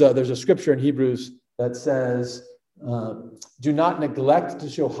 there's a scripture in Hebrews that says, do not neglect to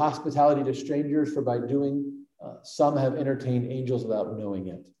show hospitality to strangers, for by doing some have entertained angels without knowing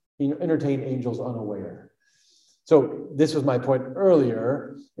it. Entertain angels unaware. So this was my point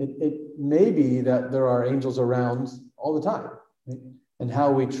earlier. It may be that there are angels around all the time, right? And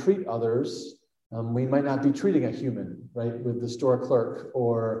how we treat others. We might not be treating a human, right, with the store clerk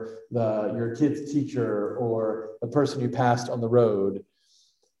or your kid's teacher or the person you passed on the road.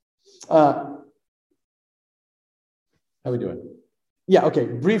 How are we doing? Yeah, okay,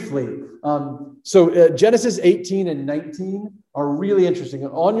 briefly. So Genesis 18 and 19 are really interesting.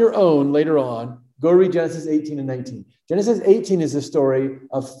 On your own later on, go read Genesis 18 and 19. Genesis 18 is the story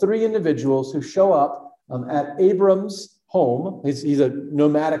of three individuals who show up at Abram's home. He's a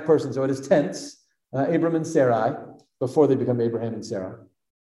nomadic person, so at his tents. Abram and Sarai, before they become Abraham and Sarah.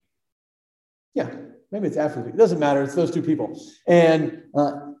 Yeah, maybe it's after. It doesn't matter. It's those two people. And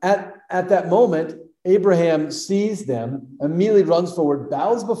at that moment, Abraham sees them, immediately runs forward,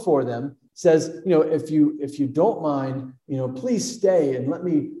 bows before them, says, if you don't mind, please stay and let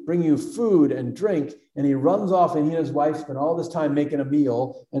me bring you food and drink. And he runs off, and he and his wife spend all this time making a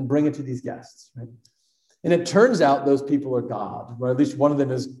meal and bring it to these guests, right? And it turns out those people are God, or at least one of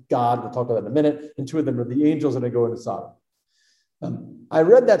them is God. We'll talk about that in a minute. And two of them are the angels that go into Sodom. I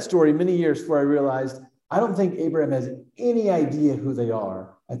read that story many years before I realized I don't think Abraham has any idea who they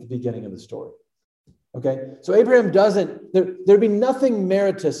are at the beginning of the story. Okay, so Abraham doesn't, there'd be nothing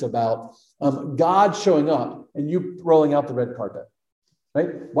meritorious about God showing up and you rolling out the red carpet, right?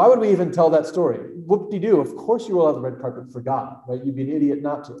 Why would we even tell that story? Whoop-de-doo, of course you roll out the red carpet for God, right? You'd be an idiot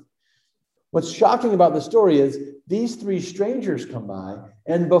not to. What's shocking about the story is these three strangers come by,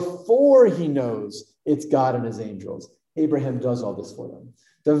 and before he knows it's God and his angels, Abraham does all this for them.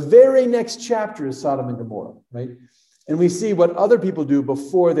 The very next chapter is Sodom and Gomorrah, right? And we see what other people do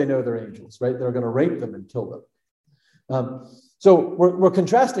before they know they're angels, right? They're going to rape them and kill them. So we're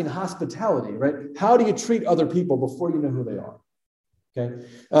contrasting hospitality, right? How do you treat other people before you know who they are? Okay.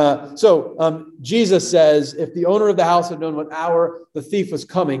 Jesus says, if the owner of the house had known what hour the thief was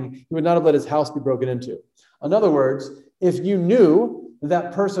coming, he would not have let his house be broken into. In other words, if you knew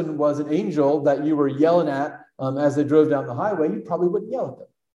that person was an angel that you were yelling at as they drove down the highway, you probably wouldn't yell at them.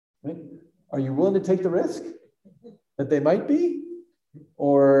 Right? Are you willing to take the risk that they might be?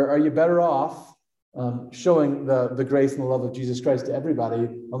 Or are you better off showing the grace and the love of Jesus Christ to everybody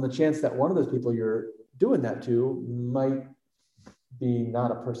on the chance that one of those people you're doing that to might be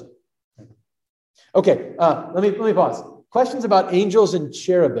not a person? Okay, let me pause. Questions about angels and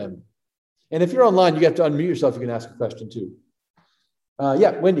cherubim. And if you're online, you have to unmute yourself. You can ask a question too.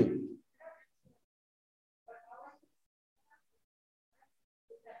 Yeah, Wendy.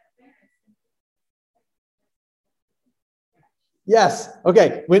 Yes.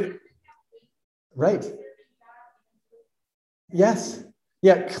 Okay. Right. Yes.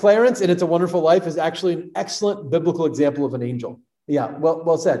 Yeah. Clarence in It's a Wonderful Life is actually an excellent biblical example of an angel. Yeah.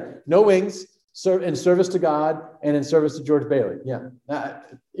 Well said. No wings, in service to God and in service to George Bailey. Yeah.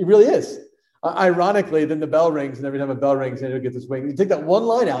 It really is. Ironically, then the bell rings, and every time a bell rings, and it'll get this wing. You take that one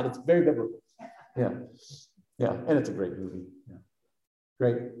line out, it's very biblical. Yeah. Yeah. And it's a great movie. Yeah.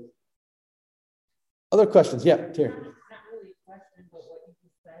 Great. Other questions? Yeah, Terry.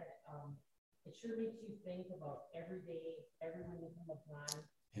 It sure makes you think about every day, everyone you come upon.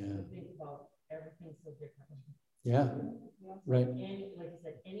 Yeah. Think about everything so differently. Yeah. Right. And like I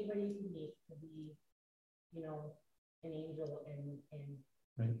said, anybody who needs to be, an angel and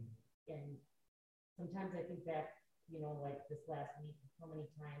right. And sometimes I think back, like this last week, how many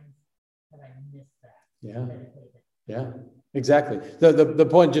times have I missed that? Yeah. Yeah. Exactly. The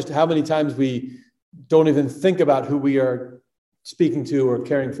point, just how many times we don't even think about who we are speaking to or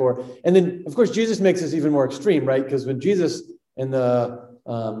caring for. And then, of course, Jesus makes this even more extreme, right? Because when Jesus in the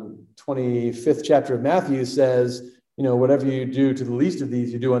 25th chapter of Matthew says, whatever you do to the least of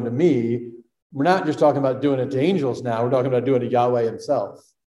these, you do unto me, we're not just talking about doing it to angels now. We're talking about doing it to Yahweh himself.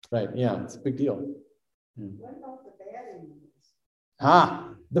 Right. Yeah, it's a big deal. What about the bad angels?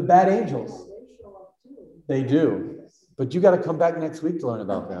 The bad angels. They show up too. They do. But you got to come back next week to learn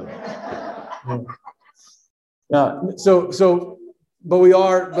about them. Yeah.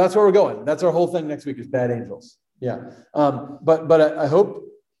 But that's where we're going. That's our whole thing next week is bad angels. Yeah. But I hope,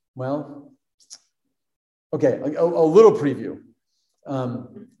 okay, a little preview.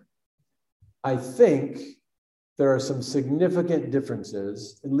 I think there are some significant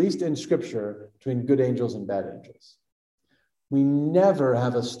differences, at least in Scripture, between good angels and bad angels. We never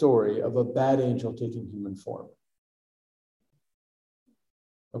have a story of a bad angel taking human form.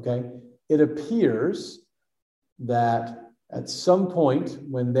 Okay? It appears that at some point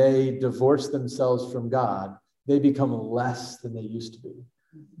when they divorce themselves from God, they become less than they used to be.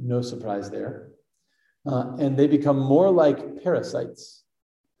 No surprise there. And they become more like parasites.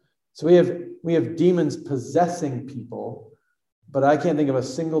 So we have demons possessing people, but I can't think of a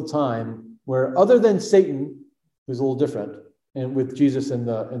single time where, other than Satan, who's a little different, and with Jesus in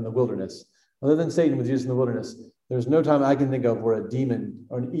the wilderness, other than Satan with Jesus in the wilderness, there's no time I can think of where a demon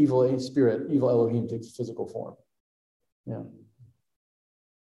or an evil spirit, evil Elohim, takes physical form. Yeah.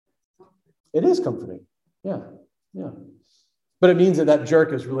 It is comforting. Yeah. Yeah. But it means that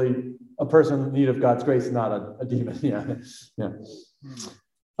jerk is really a person in need of God's grace, not a demon. Yeah. Yeah.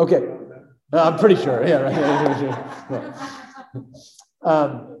 Okay. I'm pretty sure. Yeah. Right.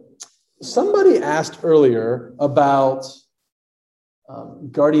 Yeah. Somebody asked earlier about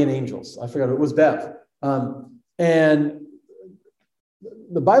guardian angels. I forgot, it was Bev. And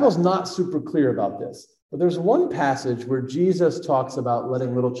the Bible's not super clear about this. But there's one passage where Jesus talks about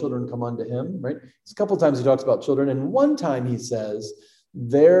letting little children come unto him, right? It's a couple of times he talks about children. And one time he says,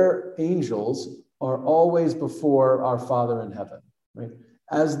 their angels are always before our Father in heaven, right?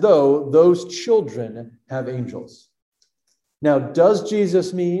 As though those children have angels. Now, does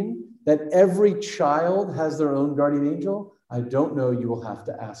Jesus mean that every child has their own guardian angel? I don't know. You will have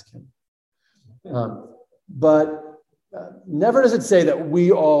to ask him. But never does it say that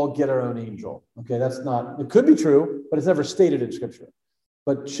we all get our own angel. Okay, that's not, it could be true, but it's never stated in Scripture.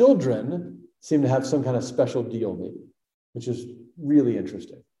 But children seem to have some kind of special deal, maybe, which is really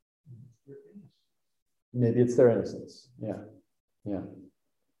interesting. Maybe it's their innocence. Yeah, yeah.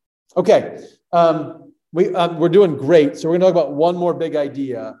 Okay, we're doing great. So we're going to talk about one more big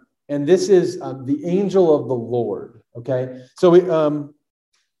idea, and this is the angel of the Lord. Okay, so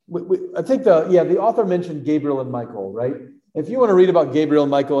I think the author mentioned Gabriel and Michael, right? If you want to read about Gabriel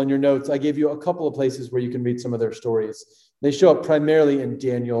and Michael in your notes, I gave you a couple of places where you can read some of their stories. They show up primarily in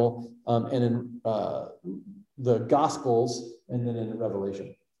Daniel and in the Gospels and then in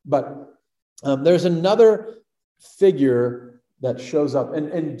Revelation. But there's another figure that shows up.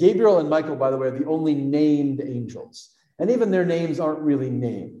 And Gabriel and Michael, by the way, are the only named angels. And even their names aren't really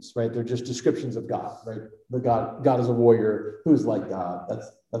names, right? They're just descriptions of God, right? God is a warrior who's like God.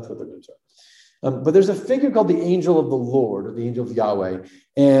 That's what their names are. But there's a figure called the angel of the Lord, or the angel of Yahweh.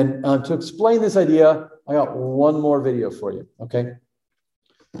 And to explain this idea, I got one more video for you, okay?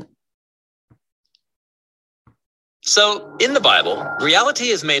 So in the Bible, reality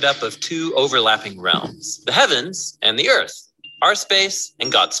is made up of two overlapping realms, the heavens and the earth, our space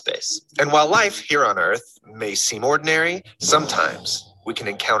and God's space. And while life here on earth may seem ordinary, sometimes we can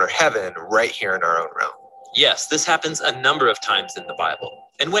encounter heaven right here in our own realm. Yes, this happens a number of times in the Bible.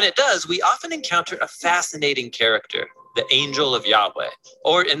 And when it does, we often encounter a fascinating character, the angel of Yahweh,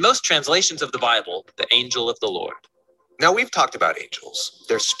 or in most translations of the Bible, the angel of the Lord. Now, we've talked about angels.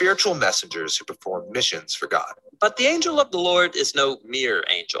 They're spiritual messengers who perform missions for God. But the angel of the Lord is no mere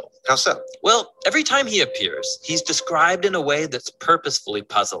angel. How so? Well, every time he appears, he's described in a way that's purposefully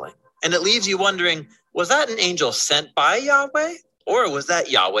puzzling. And it leaves you wondering, was that an angel sent by Yahweh? Or was that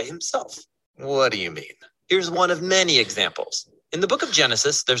Yahweh himself? What do you mean? Here's one of many examples. In the book of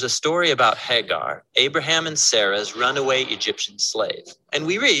Genesis, there's a story about Hagar, Abraham and Sarah's runaway Egyptian slave. And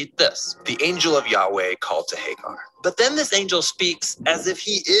we read this. The angel of Yahweh called to Hagar. But then this angel speaks as if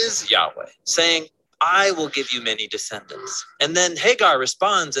he is Yahweh, saying, I will give you many descendants. And then Hagar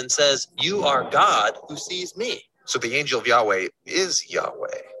responds and says, you are God who sees me. So the angel of Yahweh is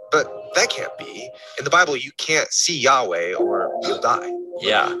Yahweh. But that can't be. In the Bible, you can't see Yahweh or you'll die.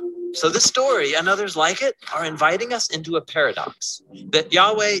 Yeah. So this story and others like it are inviting us into a paradox, that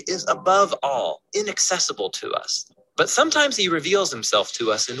Yahweh is above all, inaccessible to us. But sometimes he reveals himself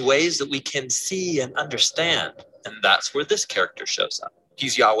to us in ways that we can see and understand. And that's where this character shows up.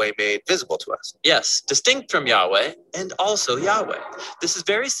 He's Yahweh made visible to us. Yes, distinct from Yahweh and also Yahweh. This is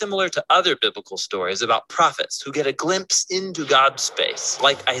very similar to other biblical stories about prophets who get a glimpse into God's space,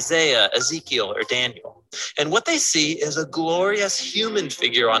 like Isaiah, Ezekiel, or Daniel. And what they see is a glorious human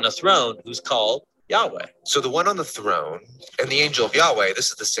figure on a throne who's called Yahweh. So the one on the throne and the angel of Yahweh, this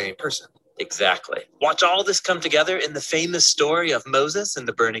is the same person. Exactly. Watch all this come together in the famous story of Moses and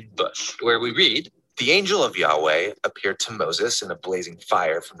the burning bush, where we read, the angel of Yahweh appeared to Moses in a blazing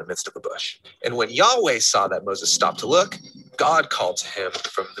fire from the midst of the bush. And when Yahweh saw that Moses stopped to look, God called to him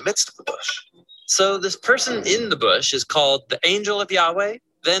from the midst of the bush. So this person in the bush is called the angel of Yahweh,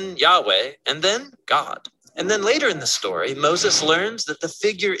 then Yahweh, and then God. And then later in the story, Moses learns that the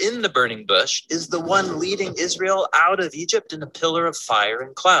figure in the burning bush is the one leading Israel out of Egypt in a pillar of fire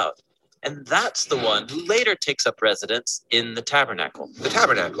and cloud. And that's the one who later takes up residence in the tabernacle. The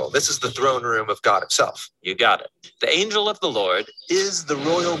tabernacle. This is the throne room of God himself. You got it. The angel of the Lord is the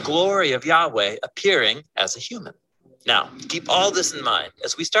royal glory of Yahweh appearing as a human. Now, keep all this in mind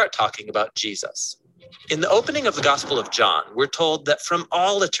as we start talking about Jesus. In the opening of the Gospel of John, we're told that from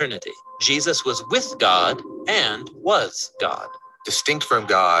all eternity, Jesus was with God and was God. Distinct from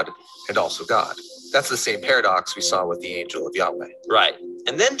God and also God. That's the same paradox we saw with the angel of Yahweh. Right.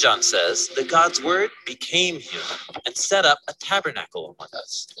 And then John says that God's word became human and set up a tabernacle among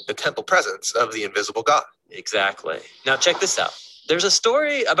us. The temple presence of the invisible God. Exactly. Now check this out. There's a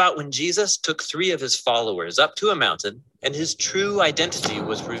story about when Jesus took 3 of his followers up to a mountain and his true identity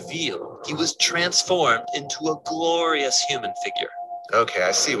was revealed. He was transformed into a glorious human figure. Okay,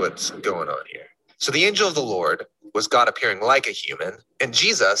 I see what's going on here. So the angel of the Lord was God appearing like a human, and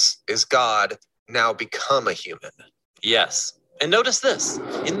Jesus is God now become a human. Yes. And notice this.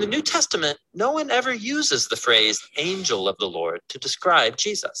 In the New Testament, no one ever uses the phrase angel of the Lord to describe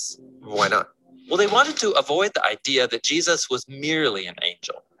Jesus. Why not? Well, they wanted to avoid the idea that Jesus was merely an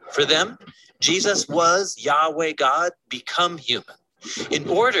angel. For them, Jesus was Yahweh God become human in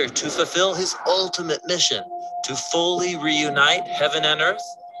order to fulfill his ultimate mission to fully reunite heaven and earth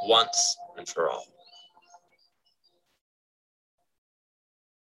once and for all.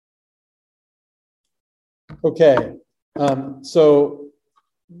 Okay, so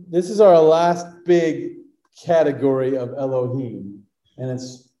this is our last big category of Elohim, and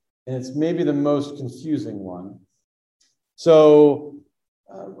it's maybe the most confusing one. So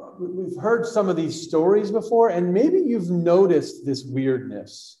we've heard some of these stories before, and maybe you've noticed this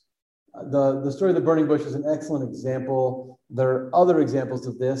weirdness. The story of the burning bush is an excellent example. There are other examples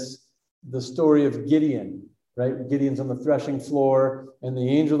of this. The story of Gideon right? Gideon's on the threshing floor, and the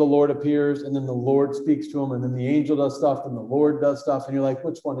angel of the Lord appears, and then the Lord speaks to him, and then the angel does stuff, and the Lord does stuff, and you're like,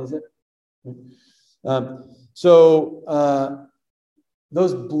 which one is it?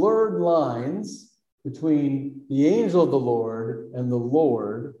 Those blurred lines between the angel of the Lord and the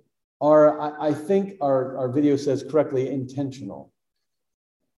Lord are, I think our video says correctly, intentional.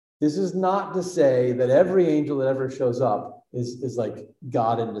 This is not to say that every angel that ever shows up is like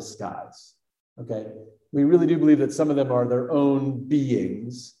God in disguise, okay? We really do believe that some of them are their own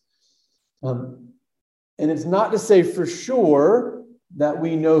beings. And it's not to say for sure that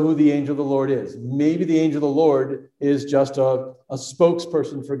we know who the angel of the Lord is. Maybe the angel of the Lord is just a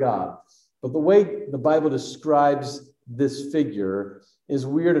spokesperson for God. But the way the Bible describes this figure is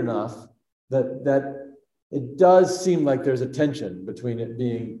weird enough that it does seem like there's a tension between it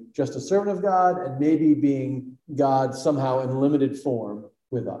being just a servant of God and maybe being God somehow in limited form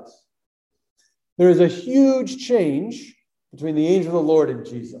with us. There is a huge change between the angel of the Lord and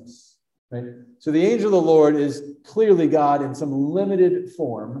Jesus, right? So the angel of the Lord is clearly God in some limited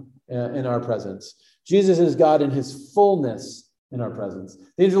form in our presence. Jesus is God in his fullness in our presence.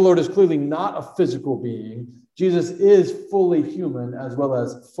 The angel of the Lord is clearly not a physical being. Jesus is fully human as well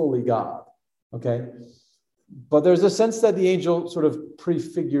as fully God, okay? But there's a sense that the angel sort of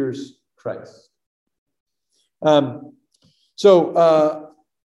prefigures Christ. We're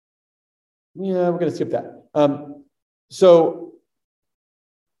going to skip that. So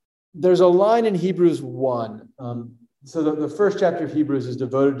there's a line in Hebrews 1. So the first chapter of Hebrews is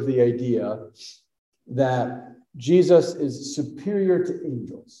devoted to the idea that Jesus is superior to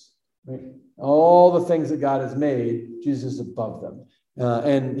angels, right? All the things that God has made, Jesus is above them.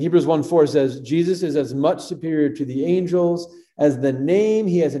 And Hebrews 1:4 says, Jesus is as much superior to the angels as the name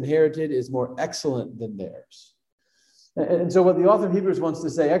he has inherited is more excellent than theirs. And so what the author of Hebrews wants to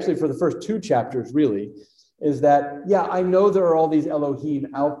say, actually for the first two chapters really, is that, yeah, I know there are all these Elohim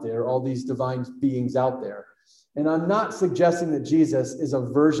out there, all these divine beings out there. And I'm not suggesting that Jesus is a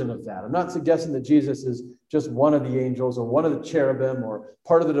version of that. I'm not suggesting that Jesus is just one of the angels or one of the cherubim or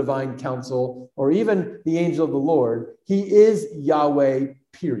part of the divine council or even the angel of the Lord. He is Yahweh,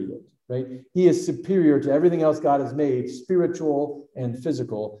 period, right? He is superior to everything else God has made, spiritual and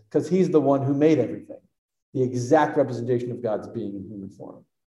physical, because he's the one who made everything, the exact representation of God's being in human form.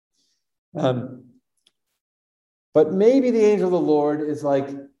 But maybe the angel of the Lord is like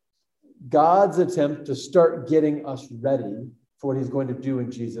God's attempt to start getting us ready for what he's going to do in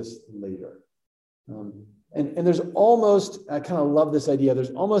Jesus later. And there's almost, I kind of love this idea,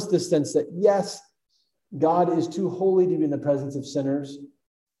 there's almost this sense that, yes, God is too holy to be in the presence of sinners,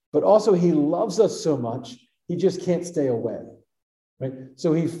 but also he loves us so much, he just can't stay away, right?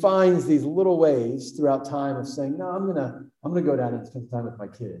 So he finds these little ways throughout time of saying, no, I'm gonna go down and spend time with my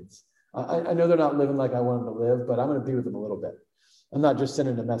kids. I know they're not living like I want them to live, but I'm going to be with them a little bit. I'm not just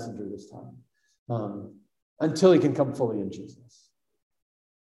sending a messenger this time until he can come fully in Jesus.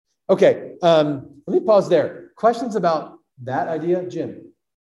 Okay, let me pause there. Questions about that idea? Jim?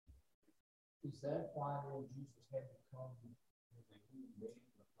 Is that why Jesus had to come as a human being?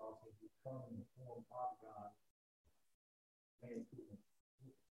 Because he would come in the form of God.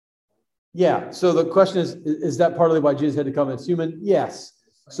 Yeah, so the question is that partly why Jesus had to come as human? Yes.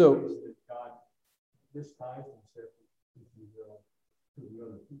 So God disguised himself, if you will, to the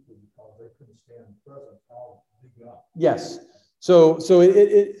other people because they couldn't stand the presence of the God. Yes. So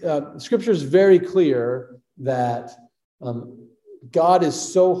Scripture is very clear that God is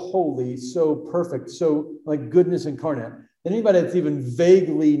so holy, so perfect, so like goodness incarnate. That anybody that's even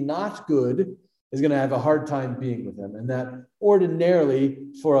vaguely not good is going to have a hard time being with him. And that ordinarily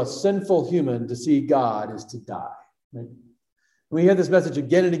for a sinful human to see God is to die. Right? We hear this message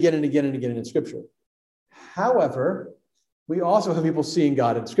again and again and again and again in Scripture. However, we also have people seeing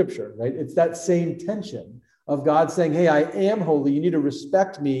God in Scripture, right? It's that same tension of God saying, hey, I am holy. You need to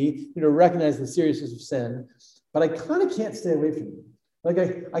respect me. You need to recognize the seriousness of sin. But I kind of can't stay away from you. Like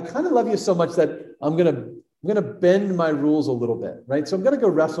I kind of love you so much that I'm gonna bend my rules a little bit, right? So I'm gonna go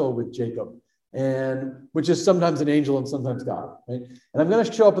wrestle with Jacob, and which is sometimes an angel and sometimes God, right? And I'm gonna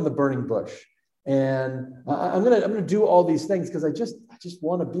show up in the burning bush. And I'm gonna do all these things because I just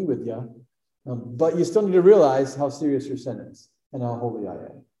want to be with you. But you still need to realize how serious your sin is and how holy I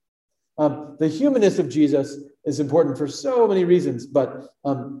am. The humanness of Jesus is important for so many reasons, but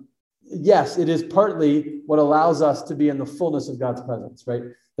yes, it is partly what allows us to be in the fullness of God's presence, right?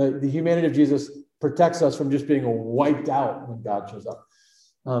 The humanity of Jesus protects us from just being wiped out when God shows up.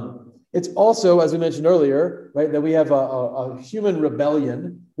 It's also, as we mentioned earlier, right, that we have a human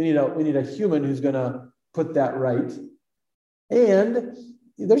rebellion. We need a human who's going to put that right. And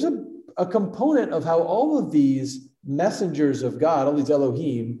there's a a component of how all of these messengers of God, all these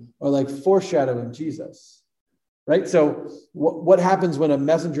Elohim, are like foreshadowing Jesus, right? So what happens when a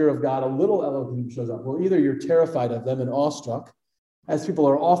messenger of God, a little Elohim, shows up? Well, either you're terrified of them and awestruck, as people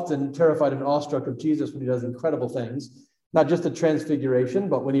are often terrified and awestruck of Jesus when he does incredible things, not just the transfiguration,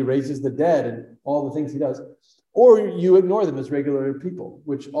 but when he raises the dead and all the things he does, or you ignore them as regular people,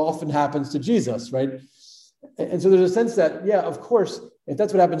 which often happens to Jesus, right? And so there's a sense that, yeah, of course, if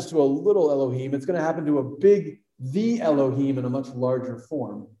that's what happens to a little Elohim, it's going to happen to a big, the Elohim in a much larger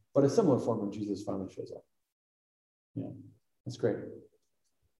form, but a similar form when Jesus finally shows up. Yeah, that's great.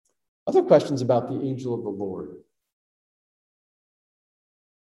 Other questions about the angel of the Lord?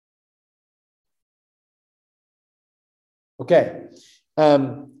 Okay.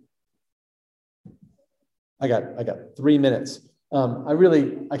 I got 3 minutes.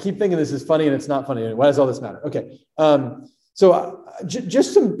 I keep thinking this is funny and it's not funny. Why does all this matter? Okay.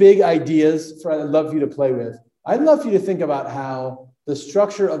 Just some big ideas I'd love for you to play with. I'd love for you to think about how the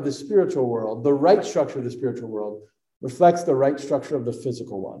structure of the spiritual world, the right structure of the spiritual world, reflects the right structure of the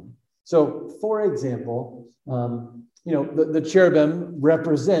physical one. So, for example, the cherubim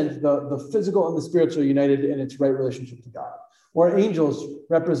represent the physical and the spiritual united in its right relationship to God. Or angels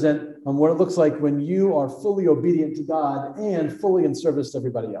represent what it looks like when you are fully obedient to God and fully in service to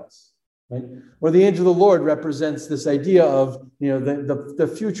everybody else, right? Or the angel of the Lord represents this idea of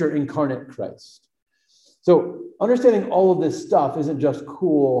the future incarnate Christ. So understanding all of this stuff isn't just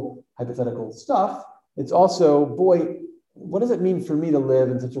cool hypothetical stuff. It's also, boy, what does it mean for me to live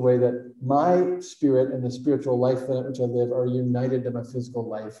in such a way that my spirit and the spiritual life in which I live are united to my physical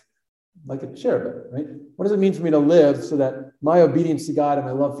life like a cherubim, right? What does it mean for me to live so that my obedience to God and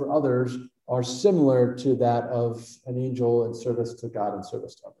my love for others are similar to that of an angel in service to God and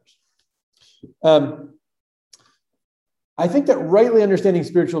service to others? I think that rightly understanding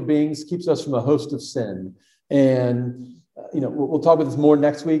spiritual beings keeps us from a host of sin. And, we'll talk about this more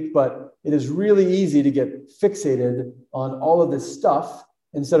next week, but it is really easy to get fixated on all of this stuff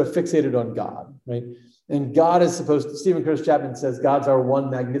instead of fixated on God, right? And God is supposed to, Stephen Curtis Chapman says, God's our one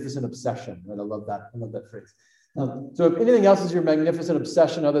magnificent obsession, right? I love that phrase. So if anything else is your magnificent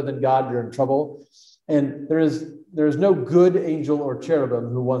obsession other than God, you're in trouble. And there is no good angel or cherubim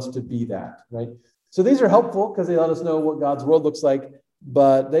who wants to be that, right? So these are helpful because they let us know what God's world looks like,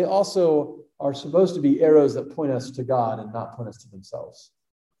 but they also are supposed to be arrows that point us to God and not point us to themselves.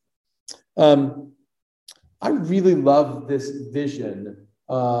 I really love this vision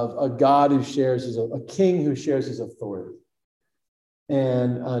of a God who shares a king who shares his authority.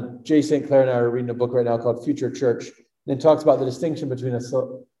 And Jay St. Clair and I are reading a book right now called Future Church, and it talks about the distinction between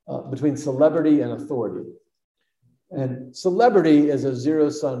celebrity and authority. And celebrity is a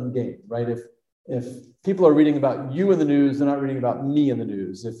zero-sum game, right? If people are reading about you in the news, they're not reading about me in the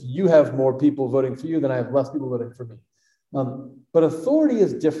news. If you have more people voting for you, then I have less people voting for me. But authority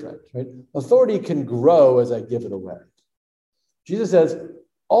is different, right? Authority can grow as I give it away. Jesus says,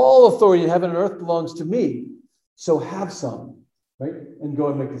 all authority in heaven and earth belongs to me, so have some, right? And go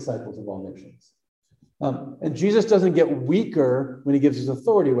and make disciples of all nations. And Jesus doesn't get weaker when he gives his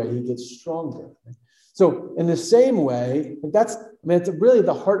authority away. He gets stronger. Right? So in the same way, it's really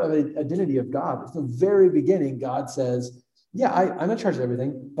the heart of the identity of God. From the very beginning, God says, yeah, I'm in charge of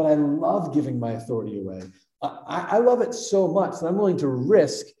everything, but I love giving my authority away. I love it so much that I'm willing to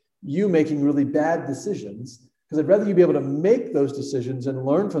risk you making really bad decisions because I'd rather you be able to make those decisions and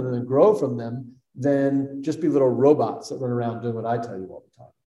learn from them and grow from them than just be little robots that run around doing what I tell you all the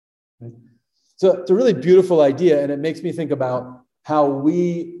time. Right? So it's a really beautiful idea, and it makes me think about how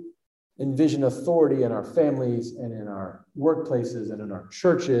we envision authority in our families and in our workplaces and in our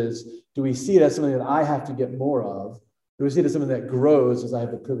churches. Do we see it as something that I have to get more of? Do we see it as something that grows as I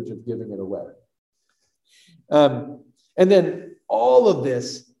have the privilege of giving it away? And then all of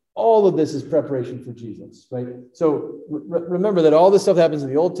this is preparation for Jesus, right? So remember that all this stuff that happens in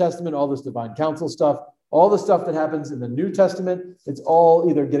the Old Testament, all this divine counsel stuff, all the stuff that happens in the New Testament, it's all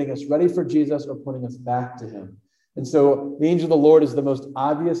either getting us ready for Jesus or pointing us back to him. And so the angel of the Lord is the most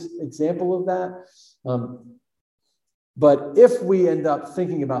obvious example of that. But if we end up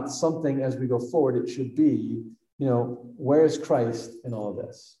thinking about something as we go forward, it should be, where's Christ in all of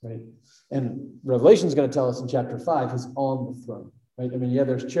this, right? And Revelation is going to tell us in chapter 5, he's on the throne, right?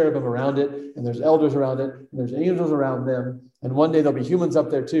 There's cherubim around it, and there's elders around it, and there's angels around them. And one day there'll be humans up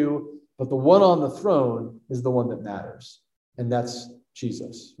there too. But the one on the throne is the one that matters. And that's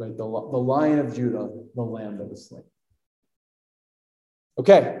Jesus, right? The Lion of Judah, the Lamb that was slain.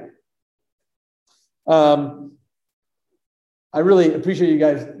 Okay. I really appreciate you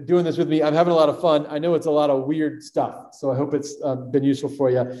guys doing this with me. I'm having a lot of fun. I know it's a lot of weird stuff, so I hope it's been useful for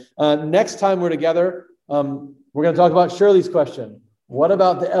you. Next time we're together, we're going to talk about Shirley's question. What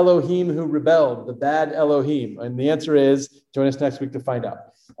about the Elohim who rebelled, the bad Elohim? And the answer is, join us next week to find out.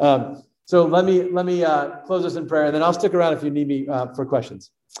 So let me close us in prayer, and then I'll stick around if you need me for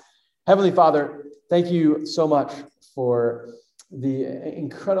questions. Heavenly Father, thank you so much for the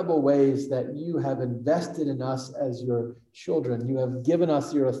incredible ways that you have invested in us as your children. You have given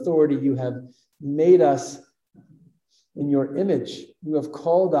us your authority. You have made us in your image. You have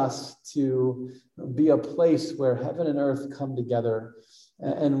called us to be a place where heaven and earth come together.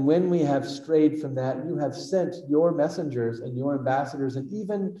 And when we have strayed from that, you have sent your messengers and your ambassadors, and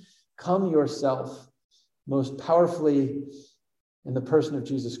even come yourself most powerfully in the person of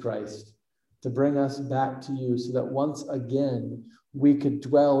Jesus Christ, to bring us back to you so that once again we could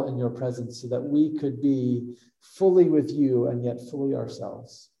dwell in your presence, so that we could be fully with you and yet fully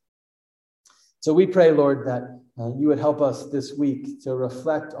ourselves. So we pray, Lord, that you would help us this week to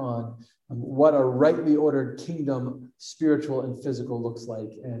reflect on what a rightly ordered kingdom, spiritual and physical, looks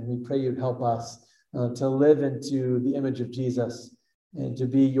like. And we pray you'd help us to live into the image of Jesus and to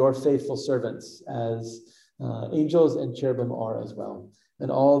be your faithful servants as angels and cherubim are as well.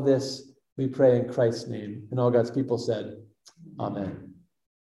 And all this we pray in Christ's name. And all God's people said, Amen.